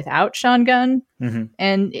done without Sean Gunn.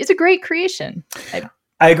 And it's a great creation.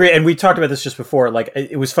 I agree. And we talked about this just before. Like,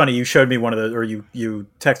 it was funny. You showed me you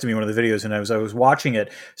texted me one of the videos, and I was watching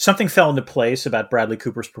it. Something fell into place about Bradley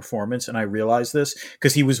Cooper's performance. And I realized this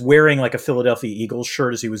because he was wearing like a Philadelphia Eagles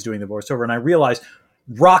shirt as he was doing the voiceover. And I realized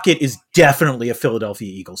Rocket is definitely a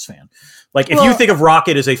Philadelphia Eagles fan. Like, if you think of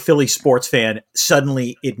Rocket as a Philly sports fan,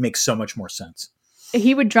 suddenly it makes so much more sense.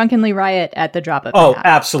 He would drunkenly riot at the drop of Oh,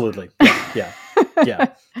 absolutely. Yeah.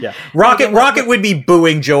 Rocket would be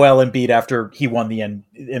booing Joel Embiid after he won the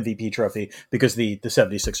MVP trophy because the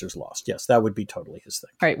 76ers lost. Yes, that would be totally his thing.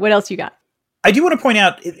 All right, what else you got? I do want to point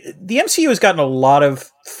out, the MCU has gotten a lot of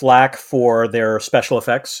flack for their special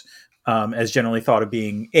effects, as generally thought of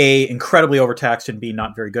being A, incredibly overtaxed, and B,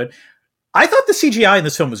 not very good. I thought the CGI in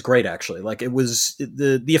this film was great, actually. Like, it was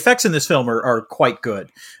the effects in this film are quite good.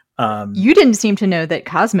 You didn't seem to know that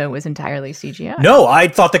Cosmo was entirely CGI. No, I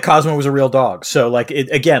thought that Cosmo was a real dog. So, like,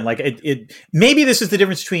 maybe this is the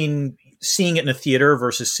difference between seeing it in a theater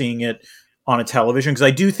versus seeing it on a television. Because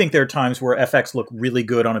I do think there are times where FX look really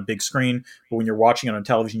good on a big screen, but when you're watching it on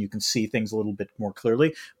television, you can see things a little bit more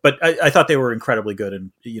clearly. But I thought they were incredibly good.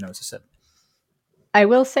 And, as I said, I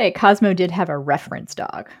will say Cosmo did have a reference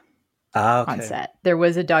dog. Okay. On set. There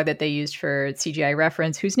was a dog that they used for CGI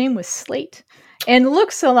reference whose name was Slate and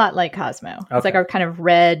looks a lot like Cosmo. It's like our kind of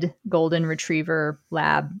red golden retriever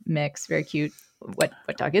lab mix. Very cute. What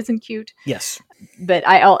dog isn't cute? Yes. But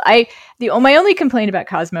my only complaint about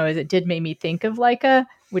Cosmo is it did make me think of Laika,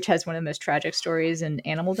 which has one of the most tragic stories in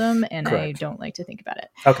animaldom, and correct. I don't like to think about it.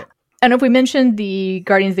 Okay. I don't know if we mentioned the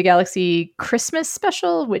Guardians of the Galaxy Christmas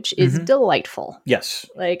special, which is delightful. Yes.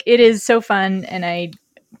 Like, it is so fun, and I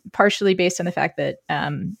partially based on the fact that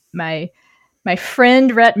my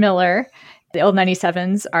friend Rhett Miller, the Old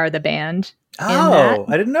 97s are the band. Oh,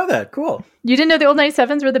 I didn't know that. Cool. You didn't know the Old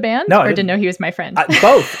 97s were the band? No, I didn't know he was my friend.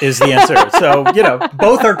 Both is the answer. So,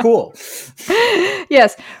 both are cool.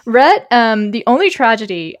 Yes. Rhett, the only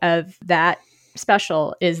tragedy of that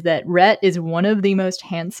special is that Rhett is one of the most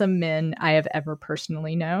handsome men I have ever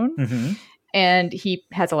personally known. And he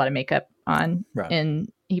has a lot of makeup on. Right.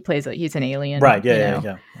 And he's an alien. Right.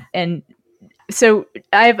 Yeah. And so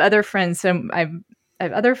I have other friends. So I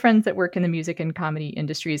have other friends that work in the music and comedy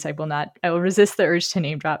industries. I will resist the urge to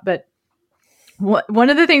name drop. But one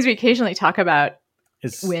of the things we occasionally talk about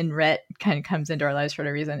when Rhett kind of comes into our lives for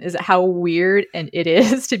a reason is how weird it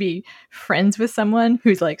is to be friends with someone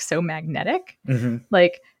who's like so magnetic,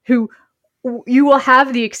 like who you will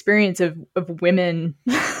have the experience of women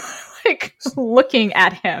like looking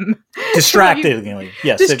at him distractingly.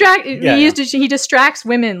 Yes. He distracts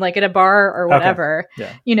women like at a bar or whatever,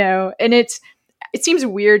 and it seems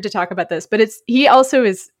weird to talk about this, but he also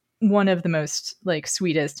is one of the most like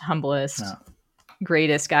sweetest, humblest,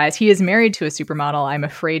 greatest guys. He is married to a supermodel. I'm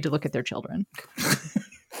afraid to look at their children.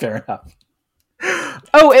 Fair enough.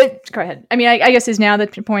 Oh, go ahead. I mean, I guess is now the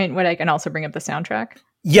point when I can also bring up the soundtrack.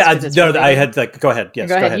 Yeah, I had like, go ahead. Yes,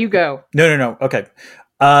 go ahead. You go. No. Okay.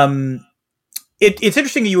 It's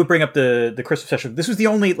interesting that you would bring up the Christmas special. This was the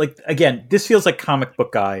only, like, again, this feels like comic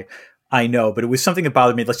book guy, I know, but it was something that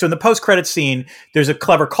bothered me. Like, so in the post-credit scene, there's a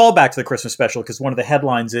clever callback to the Christmas special because one of the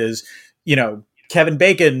headlines is, Kevin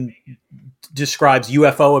Bacon describes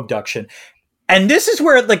UFO abduction. And this is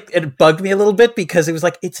where it bugged me a little bit because it was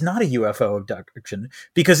like, it's not a UFO abduction.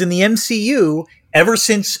 Because in the MCU, ever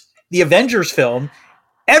since the Avengers film,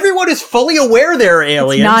 everyone is fully aware they're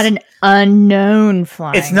aliens. It's not an unknown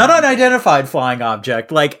flying It's not an unidentified flying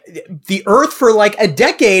object. Like, the Earth for like a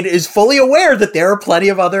decade is fully aware that there are plenty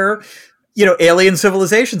of other, alien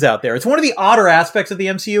civilizations out there. It's one of the odder aspects of the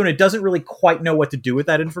MCU, and it doesn't really quite know what to do with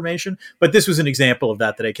that information. But this was an example of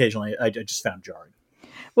that occasionally I just found jarring.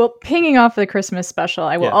 Well, pinging off the Christmas special,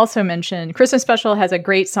 I will also mention Christmas special has a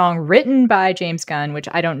great song written by James Gunn, which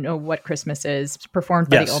I don't know what Christmas is, performed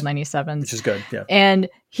by the Old 97s. Which is good, yeah. And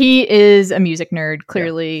he is a music nerd,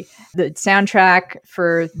 clearly. Yeah. The soundtrack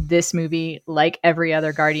for this movie, like every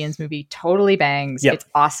other Guardians movie, totally bangs. Yep. It's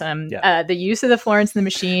awesome. Yeah. The use of the Florence and the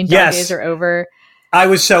Machine, Dog Days Are Over. I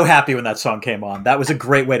was so happy when that song came on. That was a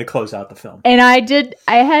great way to close out the film. And I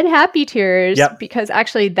had happy tears because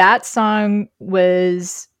actually that song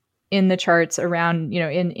was in the charts around,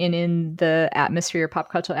 in the atmosphere, pop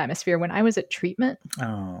cultural atmosphere when I was at treatment.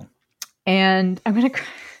 Oh. And I'm going to cry.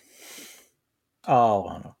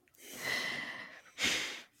 Oh.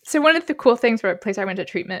 So one of the cool things for a place I went to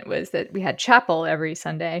treatment was that we had chapel every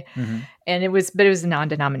Sunday, and it was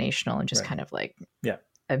non-denominational and just kind of like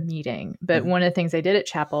a meeting. But one of the things they did at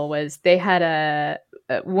chapel was they had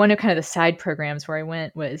one of kind of the side programs where I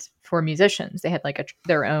went was for musicians. They had like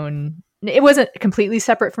their own. It wasn't completely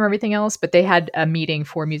separate from everything else, but they had a meeting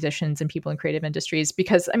for musicians and people in creative industries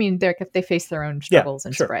because I mean they face their own struggles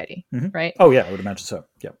and sobriety, right? Oh yeah, I would imagine so.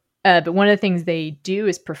 Yeah. But one of the things they do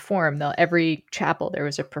is perform. Every chapel there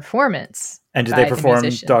was a performance. And did they perform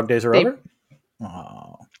 "Dog Days Are Over"?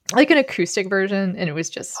 Oh. Like an acoustic version, and it was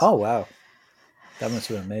just. Oh wow. That must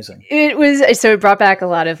have been amazing. It was, so it brought back a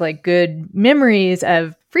lot of like good memories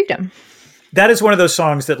of freedom. That is one of those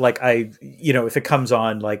songs that like if it comes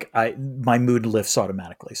on, like my mood lifts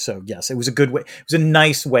automatically. So yes, it was a good way. It was a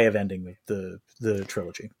nice way of ending the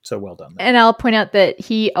trilogy. So well done. And I'll point out that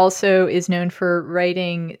he also is known for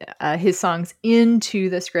writing his songs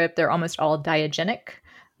into the script. They're almost all diegetic.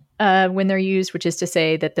 When they're used, which is to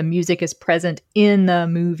say that the music is present in the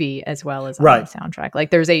movie as well as on the soundtrack.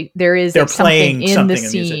 Like there is something in the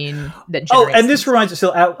scene that generates. And this reminds us.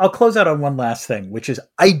 So I'll close out on one last thing, which is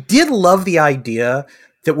I did love the idea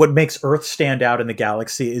that what makes Earth stand out in the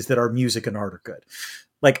galaxy is that our music and art are good.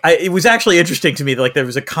 Like it was actually interesting to me that like there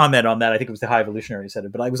was a comment on that. I think it was the High Evolutionary said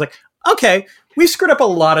it, but I was like, okay, we screwed up a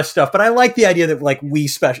lot of stuff, but I like the idea that like we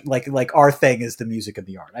like our thing is the music and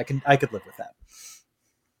the art. I could live with that.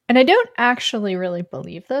 And I don't actually really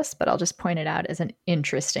believe this, but I'll just point it out as an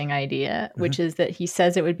interesting idea, which is that he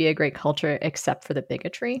says it would be a great culture except for the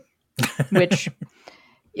bigotry, which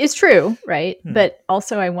is true, right? But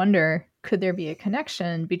also I wonder, could there be a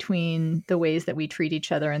connection between the ways that we treat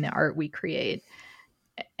each other and the art we create?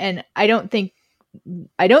 And I don't think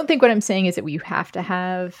what I'm saying is that we have to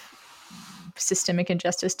have systemic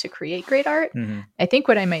injustice to create great art. I think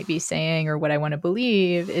what I might be saying, or what I want to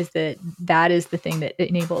believe, is that is the thing that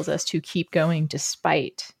enables us to keep going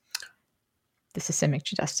despite the systemic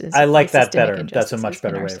justice. I like that better. That's a much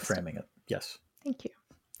better way of framing it. Yes. Thank you.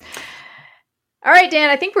 All right, Dan,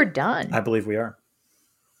 I think we're done. I believe we are.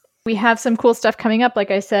 We have some cool stuff coming up.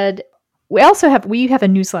 Like I said, we have a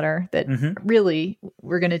newsletter that really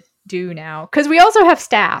we're going to do now, because we also have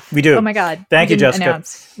staff. We do. Oh my God. Thank you, Jessica.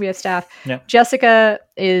 We have staff. Yeah. Jessica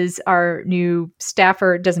is our new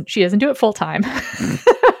staffer. She doesn't do it full time.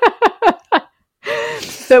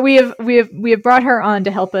 But we have brought her on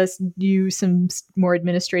to help us do some more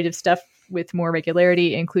administrative stuff with more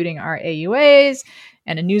regularity, including our AUAs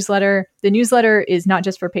and a newsletter. The newsletter is not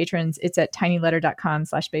just for patrons. It's at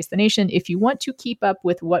tinyletter.com/basethenation. If you want to keep up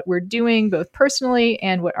with what we're doing, both personally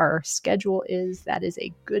and what our schedule is, that is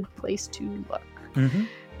a good place to look.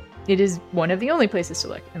 It is one of the only places to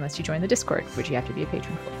look, unless you join the Discord, which you have to be a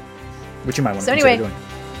patron for. Which you might want to consider doing.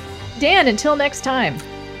 Dan, until next time.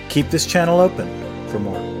 Keep this channel open for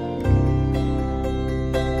more.